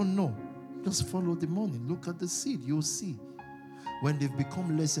 You'll know. Just follow the money. Look at the seed. You'll see. When they've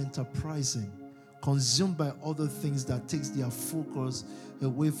become less enterprising, consumed by other things that takes their focus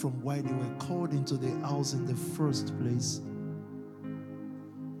away from why they were called into the house in the first place.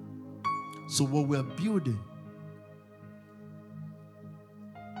 So what we're building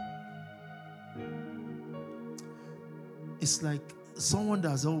it's like someone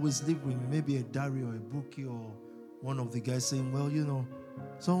that's always lived with me, maybe a Dario or a Buki or one of the guys saying, well, you know,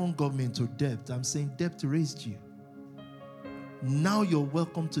 someone got me into debt. I'm saying debt raised you. Now you're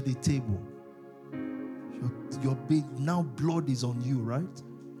welcome to the table. You're big. Now blood is on you, right?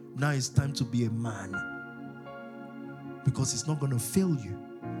 Now it's time to be a man. Because it's not going to fail you.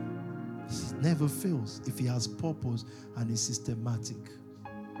 It never fails if it has purpose and is systematic.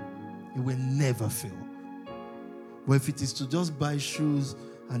 It will never fail. But if it is to just buy shoes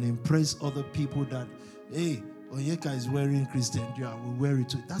and impress other people that, hey, Onyeka is wearing Christian gear, I will wear it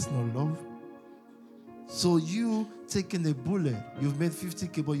too. That's not love. So you taking a bullet, you've made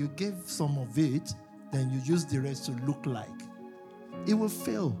 50K, but you gave some of it, then you use the rest to look like. It will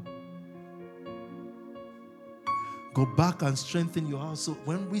fail. Go back and strengthen your house. So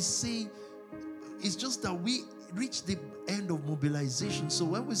when we say, it's just that we reach the end of mobilization. So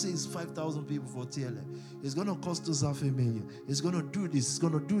when we say it's 5,000 people for TLM, it's going to cost us $500,000. It's going to do this, it's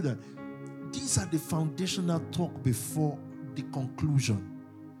going to do that. These are the foundational talk before the conclusion.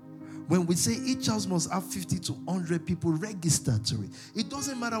 When we say each house must have 50 to 100 people registered to it, it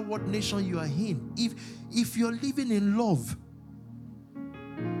doesn't matter what nation you are in. If you're living in love,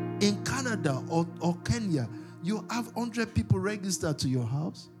 in Canada or Kenya, you have 100 people registered to your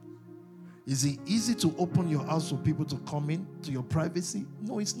house. Is it easy to open your house for people to come in to your privacy?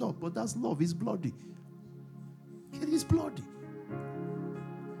 No, it's not. But that's love. It's bloody. It is bloody.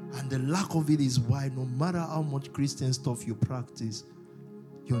 And the lack of it is why no matter how much Christian stuff you practice,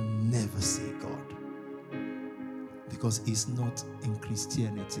 you'll never see God. Because it's not in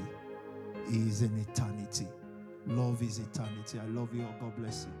Christianity. It is in eternity. Love is eternity. I love you all. God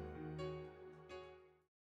bless you.